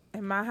adult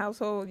in my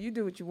household, you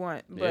do what you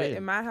want. But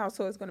in my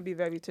household, it's going to be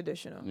very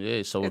traditional.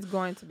 Yeah, so it's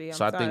going to be.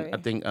 I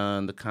think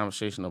the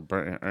conversation of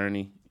Bert and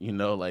Ernie, you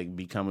know, like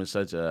becoming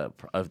such are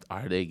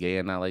they gay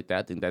or not like that?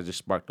 I think that just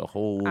sparked the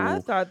whole.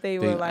 I thought they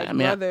were like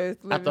brothers.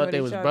 I thought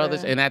they was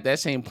brothers, and at that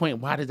same point,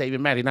 why does that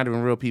even matter? They're not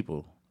even real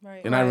people.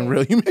 Right. They're not even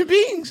real human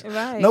beings.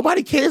 Right.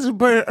 Nobody cares if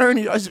Bert and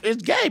Ernie is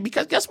gay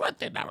because guess what?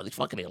 They're not really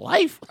fucking their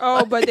life.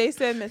 Oh, but they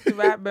said Mr.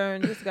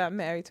 Ratburn just got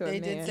married to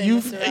a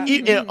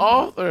man. An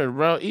author,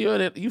 bro.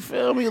 You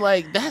feel me?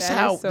 Like that's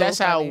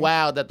how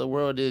wild that the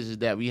world is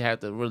that we have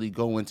to really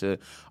go into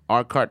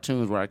our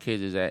cartoons where our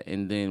kids is at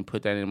and then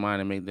put that in mind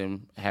and make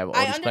them have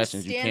all these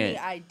questions. You can't. I understand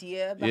the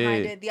idea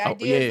behind it. The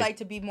idea is like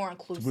to be more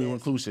inclusive. To be more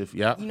inclusive,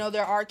 yeah. You know,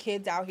 there are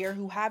kids out here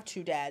who have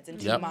 2 dads and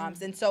 2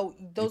 moms, and so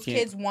those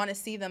kids want to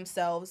see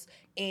themselves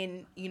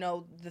in, you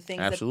know, the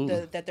things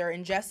that they're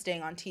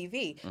ingesting on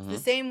TV. The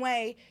same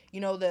way, you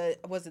know, the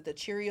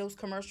Cheerios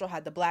commercial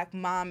had the black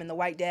mom and the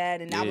white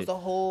dad, and that was a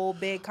whole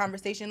big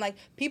conversation. Like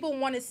people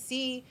want to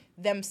see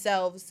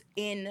themselves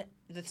in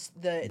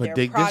their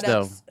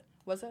products.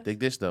 Dig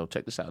this though.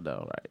 Check this out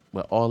though. Right.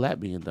 But all that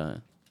being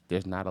done,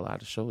 there's not a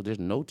lot of shows. There's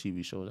no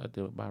TV shows out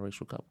there with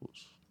biracial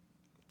couples.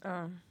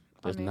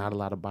 There's not a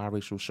lot of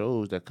biracial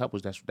shows that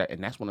couples.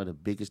 And that's one of the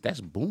biggest.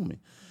 That's booming.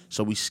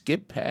 So we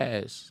skip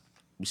past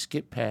we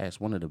skip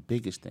past one of the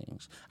biggest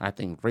things. I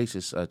think race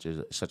is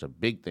such a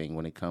big thing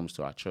when it comes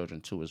to our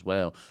children too as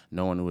well,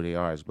 knowing who they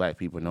are as black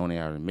people, knowing they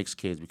are mixed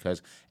kids,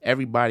 because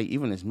everybody,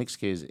 even as mixed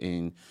kids,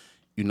 and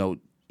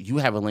you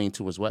have a lane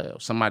too as well.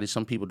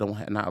 Some people don't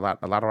have, not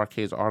a lot of our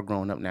kids are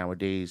growing up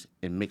nowadays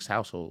in mixed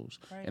households,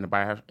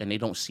 right. and they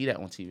don't see that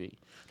on TV.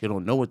 They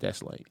don't know what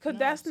that's like. Because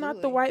that's absolutely.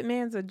 not the white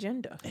man's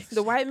agenda. Exactly.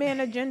 The white man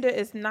agenda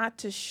is not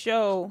to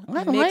show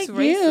Not mixed like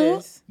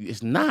races. You.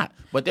 It's not.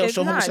 But they'll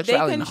show not.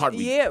 homosexuality in the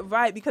heartbeat. Yeah,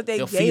 right, because they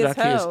They'll gay feed as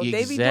our kids. hell. They be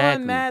Exactly.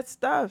 doing mad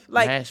stuff.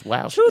 Like, Mass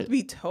wild truth shit.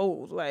 be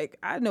told, like,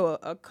 I know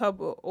a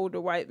couple older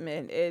white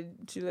men,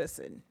 and you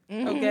listen,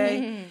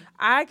 okay?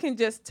 I can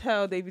just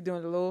tell they be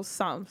doing a little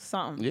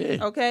something.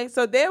 Yeah. Okay?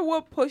 So they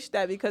will push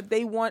that because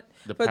they want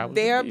for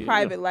their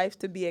private life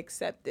to be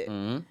accepted.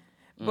 Mm-hmm.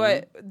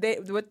 But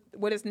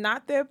what is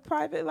not their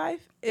private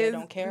life is They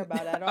don't care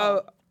about it at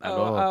all.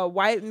 a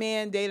white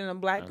man dating a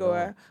black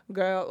girl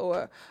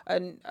or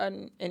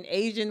an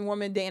Asian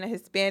woman dating a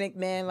Hispanic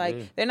man.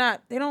 Like they're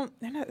not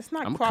it's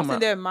not crossing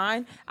their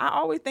mind. I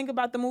always think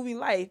about the movie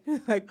Life.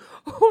 Like,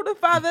 who the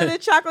father of the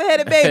chocolate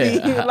headed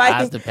baby? Like,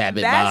 I's the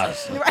baby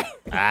boss. Right.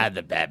 I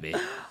the baby.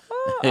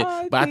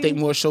 Oh, But I think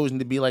more shows need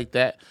to be like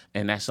that,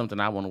 and that's something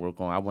I want to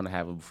work on. I want to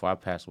have it before I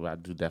pass away. I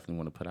do definitely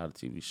want to put out a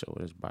TV show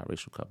where there's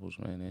biracial couples,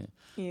 man,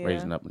 and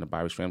raising up in a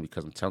biracial family.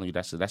 Because I'm telling you,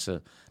 that's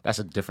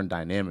a different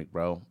dynamic,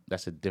 bro.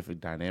 That's a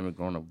different dynamic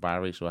growing up in a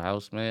biracial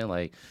house, man.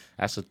 Like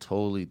that's a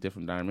totally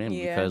different dynamic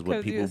because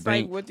what people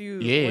bring. Like, what do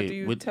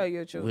you tell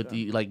your children?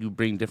 You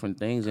bring different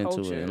things into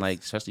Cultures. it, and like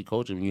especially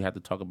culture when you have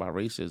to talk about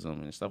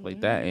racism and stuff like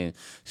that, and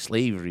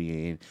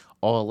slavery and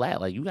all that.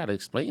 Like you got to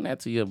explain that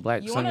to your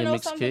black son and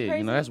mixed kid. Crazy?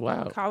 You know that's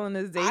wild.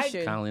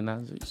 Colonization.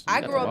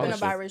 I grew up in a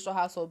biracial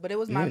household, but it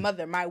was my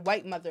mother, my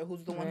white mother,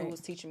 who's the one who was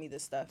teaching me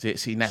this stuff.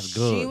 See, that's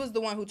good. She was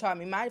the one who taught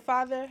me. My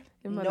father,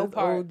 no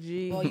part.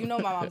 OG. Well, you know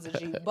my mom's a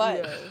G,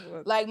 but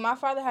like my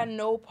father had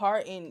no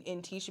part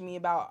in teaching me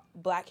about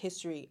Black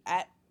history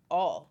at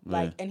all.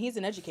 Like, and he's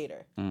an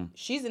educator.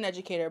 She's an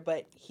educator,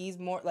 but he's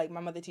more like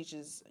my mother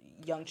teaches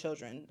young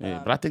children. Yeah,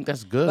 but I think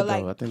that's good, but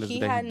like, though. I think that's he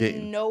that had he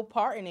didn't. no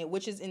part in it,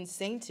 which is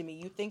insane to me.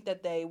 You think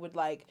that they would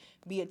like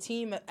be a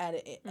team at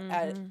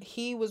it.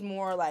 He was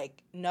more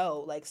like, no,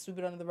 like sweep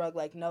it under the rug,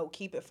 like no,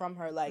 keep it from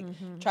her, like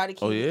try to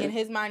keep. In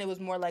his mind, it was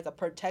more like a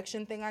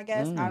protection thing, I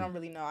guess. I don't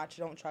really know. I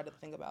don't try to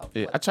think about.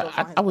 Yeah, what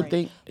I would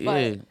think. But,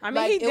 yeah, I mean,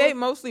 like, he dated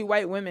mostly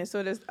white women,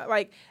 so there's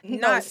like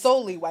not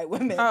solely white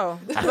women. Oh,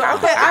 okay.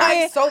 I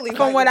mean, solely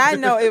from white what I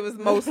women. know, it was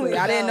mostly.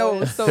 I didn't know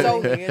it was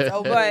solely. It's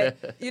over.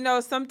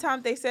 But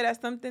sometimes they say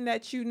that's something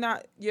that you're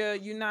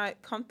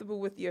not comfortable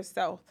with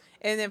yourself.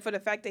 And then for the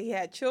fact that he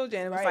had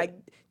children, it was like,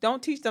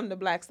 don't teach them the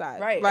black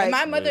side. Right. Like, and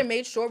my mother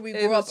made sure we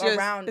grew up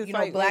around,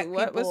 like, black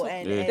wait, people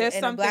and there's a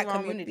something black wrong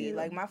with community. you.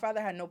 Like my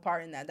father had no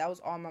part in that. That was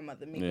all my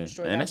mother, making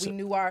sure And that we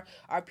knew our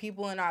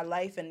people and our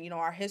life and,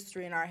 our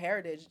history and our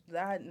heritage.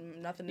 That had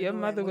nothing to your do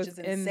with mother it, which was is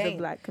in insane. the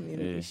black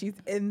community. She's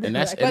in the And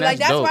black that's- But like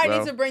that's dope, why bro. I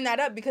need to bring that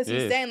up because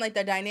he's saying like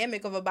the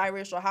dynamic of a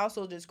biracial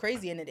household is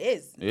crazy, and it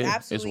is. It's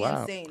absolutely it's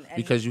wild. insane. And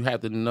Because you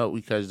have to know,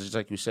 because just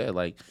like you said,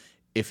 like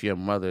if your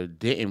mother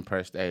didn't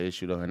press that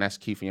issue though, and that's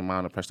key for your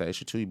mom to press that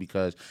issue to you,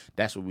 because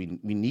that's what we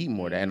need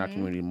more of that in our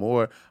community,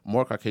 more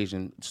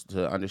Caucasians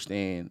to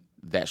understand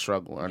that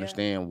struggle,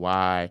 understand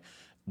why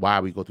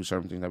we go through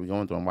certain things that we're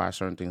going through and why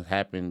certain things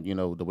happen,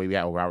 the way we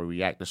act or how we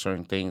react to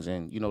certain things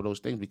and those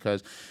things,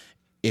 because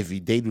if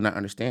they do not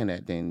understand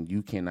that, then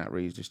you cannot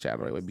raise this child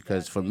the right way.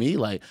 Because for me,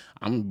 like,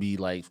 I'm gonna be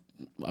like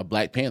a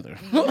Black Panther.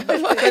 But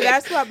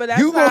that's why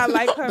I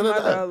like her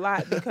mother a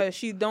lot, because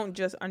she don't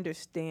just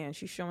understand;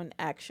 she's showing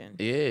action.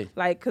 Yeah.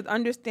 Like, cause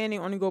understanding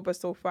only go but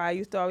so far. I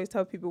used to always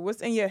tell people,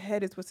 "What's in your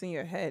head is what's in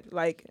your head."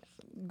 Like,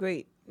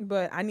 great,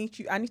 but I need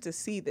to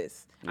see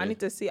this. Yeah. I need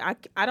to see.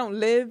 I don't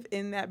live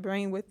in that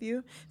brain with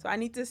you, so I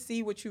need to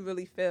see what you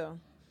really feel.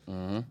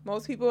 Mm-hmm.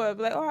 Most people are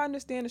like, "Oh, I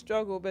understand the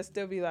struggle," but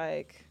still be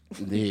like,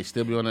 "Yeah,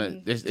 still be on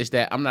a." It's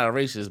that I'm not a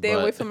racist. Stay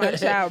away from my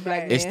child,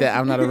 black man. It's that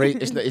I'm not a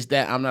racist. It's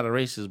that I'm not a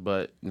racist,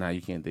 but now you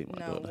can't date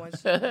my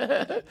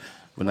daughter.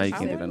 But now you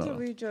can't date my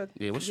daughter.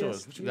 Yeah, what's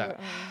yours? What you got?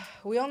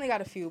 We only got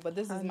a few, but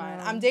this is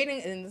mine. I'm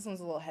dating, and this one's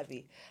a little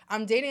heavy.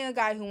 I'm dating a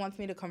guy who wants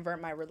me to convert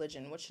my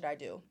religion. What should I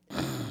do?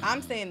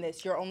 I'm saying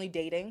this: you're only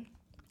dating,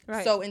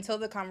 right? So until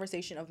the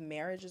conversation of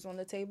marriage is on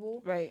the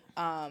table, right?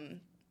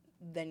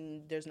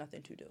 Then there's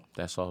nothing to do.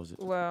 That solves it.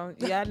 Well,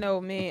 y'all know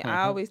me.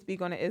 I always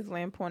speak on the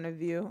Islam point of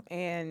view,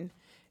 and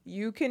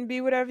you can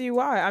be whatever you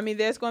are. I mean,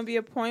 there's going to be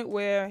a point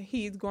where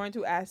he's going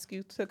to ask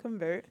you to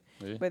convert,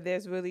 but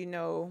there's really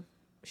no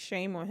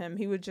shame on him.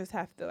 He would just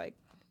have to, like,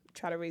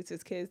 try to raise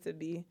his kids to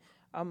be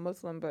a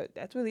Muslim, but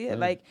that's really it.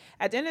 Like,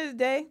 at the end of the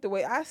day, the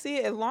way I see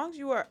it, as long as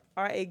you are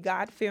a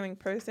God-fearing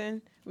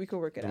person, we can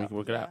work it out. We can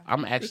work it out.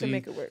 I'm actually, we can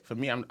make it work. For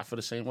me, I feel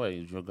the same way.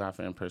 If you're a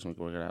God-fearing person, we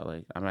can work it out.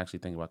 Like, I'm actually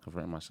thinking about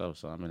converting myself,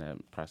 so I'm in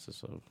that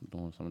process of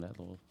doing some of that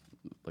little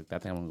like that. I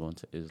think I'm going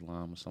to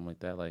Islam or something like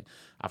that. Like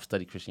I've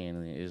studied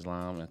Christianity and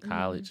Islam in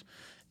college,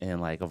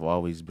 and like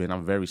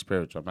I'm very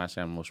spiritual. I'm not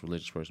saying I'm the most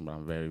religious person, but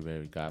I'm very,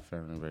 very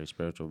God-fearing and very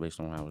spiritual based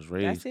on how I was That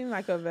raised. seems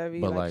like a very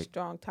But, like like-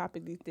 strong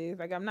topic these days.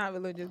 Like I'm not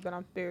religious, but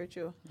I'm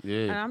spiritual,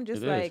 Yeah, and I'm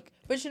just it is. like,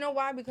 But you know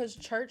why? Because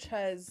church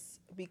has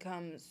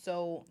become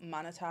so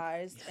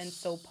monetized and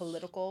so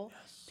political.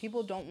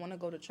 People don't want to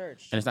go to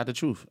church. And it's not the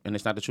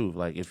truth.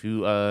 Like if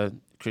you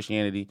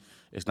Christianity,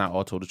 it's not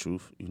all told the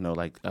truth. You know,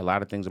 like a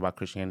lot of things about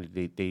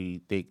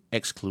Christianity, they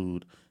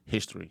exclude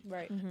history.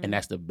 Right. And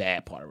that's the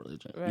bad part of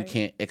religion. You Right.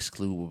 can't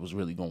exclude what was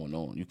really going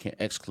on. You can't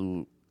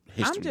exclude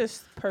history. I'm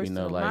just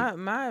personal. like-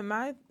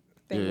 my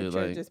thing Yeah, with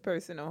church like- is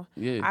personal.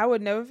 Yeah. I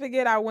would never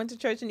forget. I went to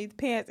church in these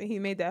pants, and he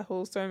made that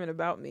whole sermon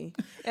about me,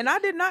 and I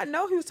did not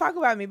know he was talking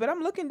about me. But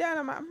I'm looking down,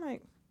 I'm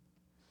like,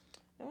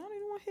 I don't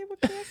even want to hear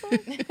what pants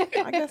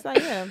on. I guess I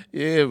am.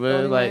 Yeah, Don't but even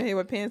want like to hear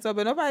what pants on.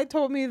 But nobody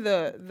told me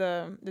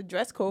the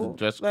dress code.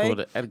 dress Like, code,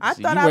 the etiquette. I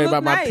You thought I worry looked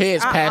about my nice.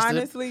 pants, I Pastor.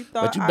 honestly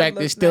thought But you I back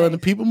there looked stealing the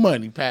nice. people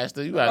money,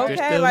 Pastor. You out there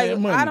Okay, stealing like their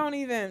money. I don't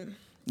even.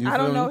 You I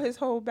don't feel know me? his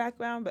whole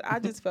background, but I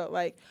just felt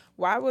like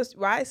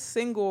why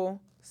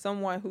single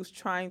someone who's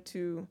trying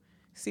to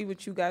see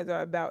what you guys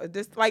are about? Is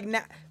this like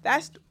now?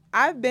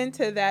 I've been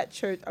to that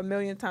church a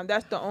million times.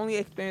 That's the only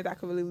experience I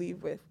could really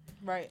leave with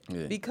Right.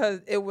 Yeah.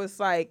 because it was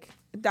like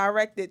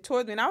directed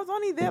towards me, and I was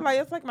only there like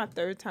it's like my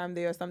third time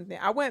there or something.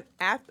 I went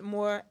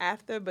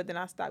after, but then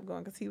I stopped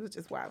going because he was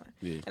just wilding.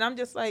 Yeah. And I'm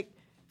just like,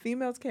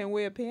 females can't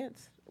wear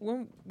pants.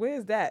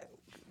 Where's that?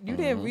 You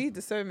didn't read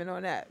the sermon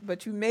on that,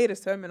 but you made a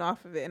sermon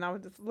off of it, and I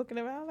was just looking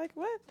around like,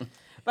 what?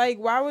 Like,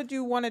 why would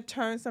you want to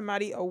turn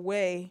somebody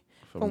away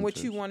from the what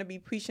you church. want to be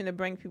preaching to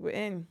bring people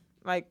in?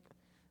 Like,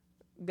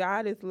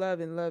 God is love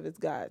and love is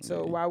God.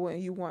 So why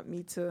wouldn't you want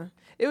me to?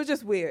 It was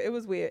just weird. It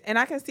was weird, and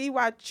I can see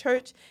why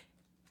church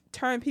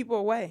turned people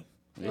away.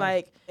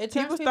 Like, It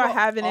turns people start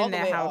having all in the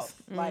their way house.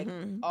 off. Like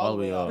All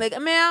the way off. Like,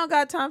 man, I don't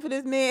got time for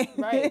this man.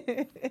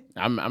 Right.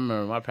 I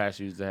remember my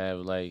pastor used to have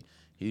like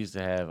he used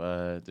to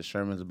have the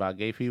sermons about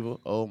gay people.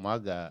 Oh my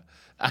God.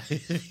 I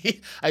used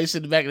to sit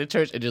in the back of the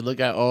church and just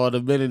look at all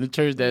the men in the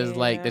church that's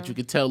like Yeah. that you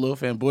could tell a little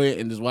flamboyant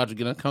and just watch it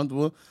get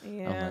uncomfortable.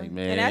 Yeah. I'm like,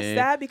 man. And that's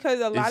sad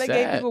because a lot of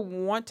gay sad. people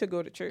want to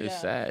go to church.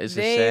 It's sad. It's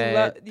They a sad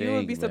love. thing, You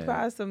would be man.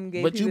 surprised some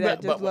gay But people you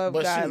that be, just love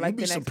God. shoot, Like you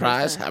be the next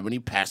surprised person. how many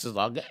pastors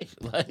are gay,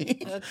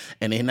 like,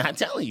 and they're not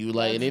telling you,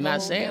 like, and they're not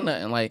That's saying whole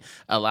nothing. Like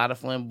a lot of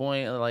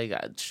flamboyant, like,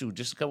 shoot,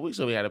 just a couple weeks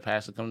ago we had a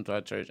pastor come to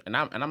our church, and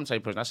I'm the type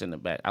of person I sit in the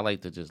back. I like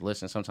to just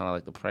listen. Sometimes I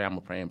like to pray. I'm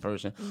a praying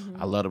person.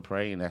 I love to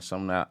pray, and that's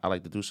something that I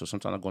like to do. So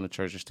sometimes I go into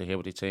church just to hear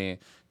what they're saying,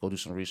 go do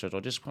some research,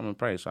 or just come and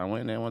pray. So I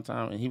went in there one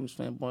time, and he was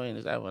flamboyant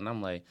as ever, and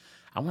I'm like,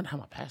 I wonder how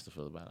my pastor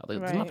feels about it.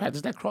 Like, Right.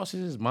 does that cross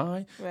his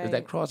mind? Does Right.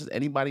 that crosses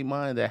anybody's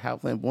mind that how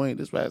flamboyant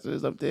this pastor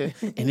is up there?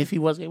 And if he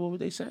was gay, what would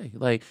they say?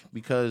 Like,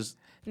 because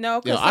No,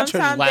 Yo, because our church is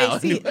sometimes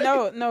wild they see.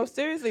 anyway. No,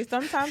 seriously.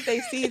 Sometimes they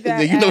see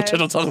that. you know what as, church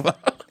I'm talking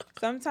about.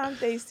 sometimes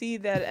they see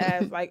that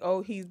as like,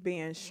 oh, he's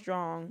being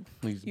strong.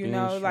 He's You being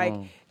know, like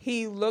strong.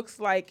 he looks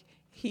like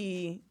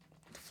he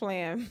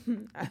flam,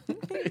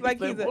 like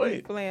he's a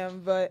flamboyant.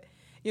 flam, but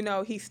you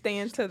know he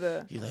stands to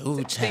the. He's like, ooh,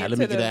 stand child, let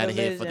me to get the out of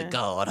here for the religion.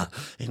 God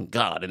and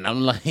God. And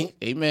I'm like,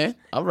 amen.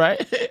 All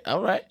right.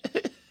 All right.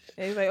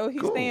 And he's like, oh, he's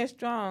Cool. staying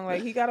strong.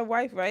 Like he got a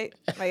wife, right?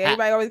 Like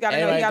everybody always got to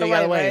know he Everybody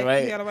got a think wife, he got a wife, right?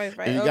 right? He got a wife,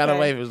 right? If you got a Okay.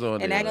 wife, it's on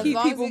And there. that As keep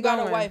long as people he got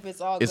a going. wife,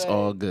 it's all good. It's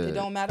all good. It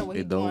don't matter what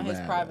he's It doing don't his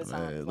matter, private man.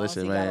 time. As long as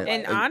Listen, he got a man. wife.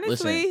 And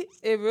Listen.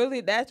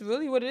 honestly, that's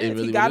really what it is.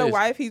 really He got what a it is.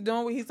 wife. He's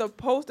doing what he's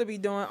supposed to be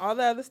doing. All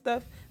the other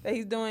stuff that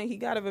he's doing, he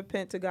got to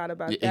repent to God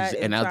about that.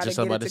 And I try was just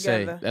to about get to it say,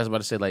 together. that's about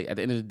to say, like, at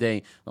the end of the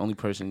day, the only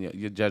person,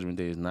 your judgment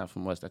day is not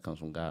from us, that comes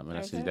from God, man.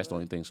 Okay. That's the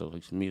only thing. So,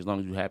 like, for me, as long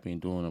as you're happy and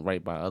doing it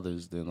right by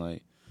others, then,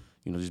 like,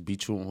 you know, just be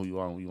true in who you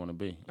are and who you want to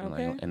be. And,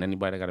 Okay. like, and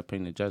anybody that got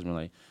opinion and judgment,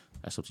 like,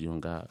 that's up to you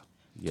and God.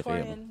 Your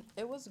family. Torian,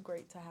 it was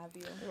great to have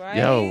you. Right?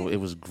 Yo, it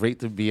was great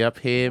to be up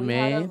here, We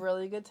man. had a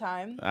really good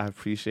time. I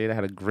appreciate it. I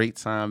had a great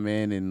time,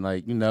 man. And,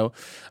 like, you know,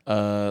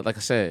 like I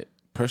said,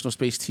 Personal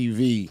Space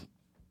TV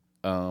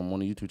on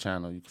the YouTube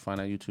channel. You can find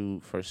out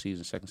YouTube first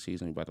season, second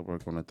season. We're about to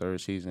work on the third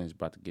season. It's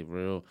about to get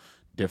real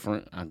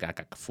different. I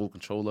got full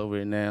control over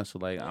it now. So,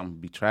 like, I'm going to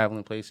be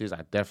traveling places.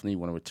 I definitely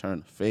want to return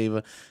the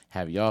favor.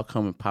 Have y'all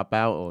come and pop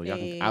out, or y'all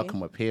can, I'll Hey.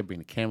 come up here, bring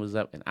the cameras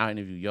up, and I'll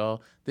interview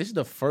y'all. This is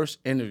the first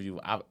interview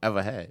I've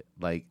ever had.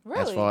 Like, as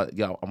Really? far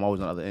yo, I'm always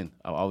on the other end.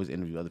 I always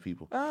interview other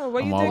people. Oh,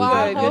 well, I'm you always did Well,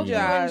 I on good. the hope Good you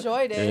job.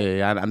 enjoyed it.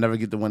 Yeah, I never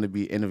get the one to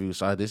be interviewed,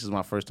 so this is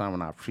my first time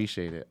and I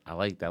appreciate it. I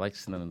like that. I like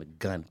sitting on the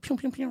gun. Pew,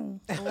 pew, pew.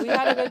 We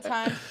had a good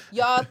time.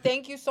 Y'all,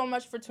 thank you so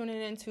much for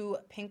tuning in to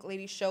Pink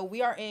Lady Show.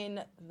 We are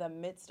in the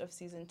midst of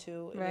season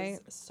 2. It Right.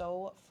 is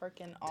so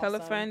freaking awesome. Tell a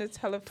friend to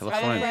tell a Tell a Tell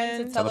a friend.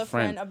 friend to Tell tell a a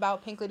friend friend.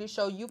 about Pink Lady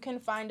Show. You can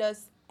find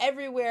us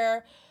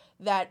everywhere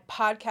that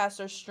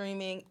podcasts are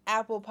streaming: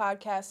 Apple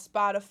Podcasts,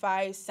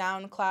 Spotify,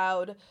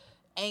 SoundCloud,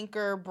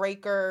 Anchor,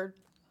 Breaker,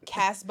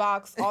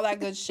 Castbox, all that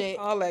good shit.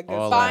 All that good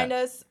All stuff. Find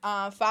us,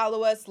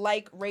 follow us,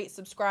 like, rate,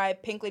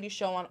 subscribe, Pink Lady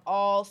Show on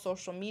all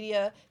social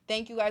media.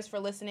 Thank you guys for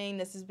listening.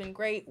 This has been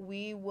great.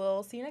 We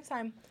will see you next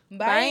time. Bye.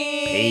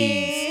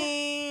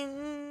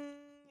 Bye.